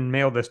cheek and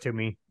mail this to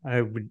me,"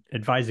 I would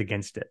advise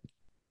against it.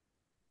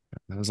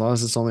 As long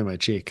as it's only my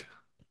cheek.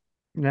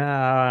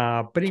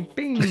 Nah, bing.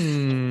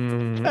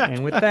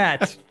 And with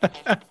that,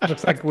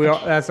 looks like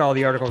that's all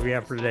the articles we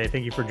have for today.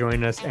 Thank you for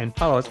joining us, and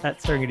follow us at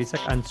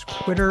SerengetySec on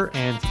Twitter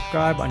and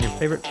subscribe on your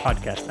favorite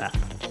podcast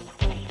app.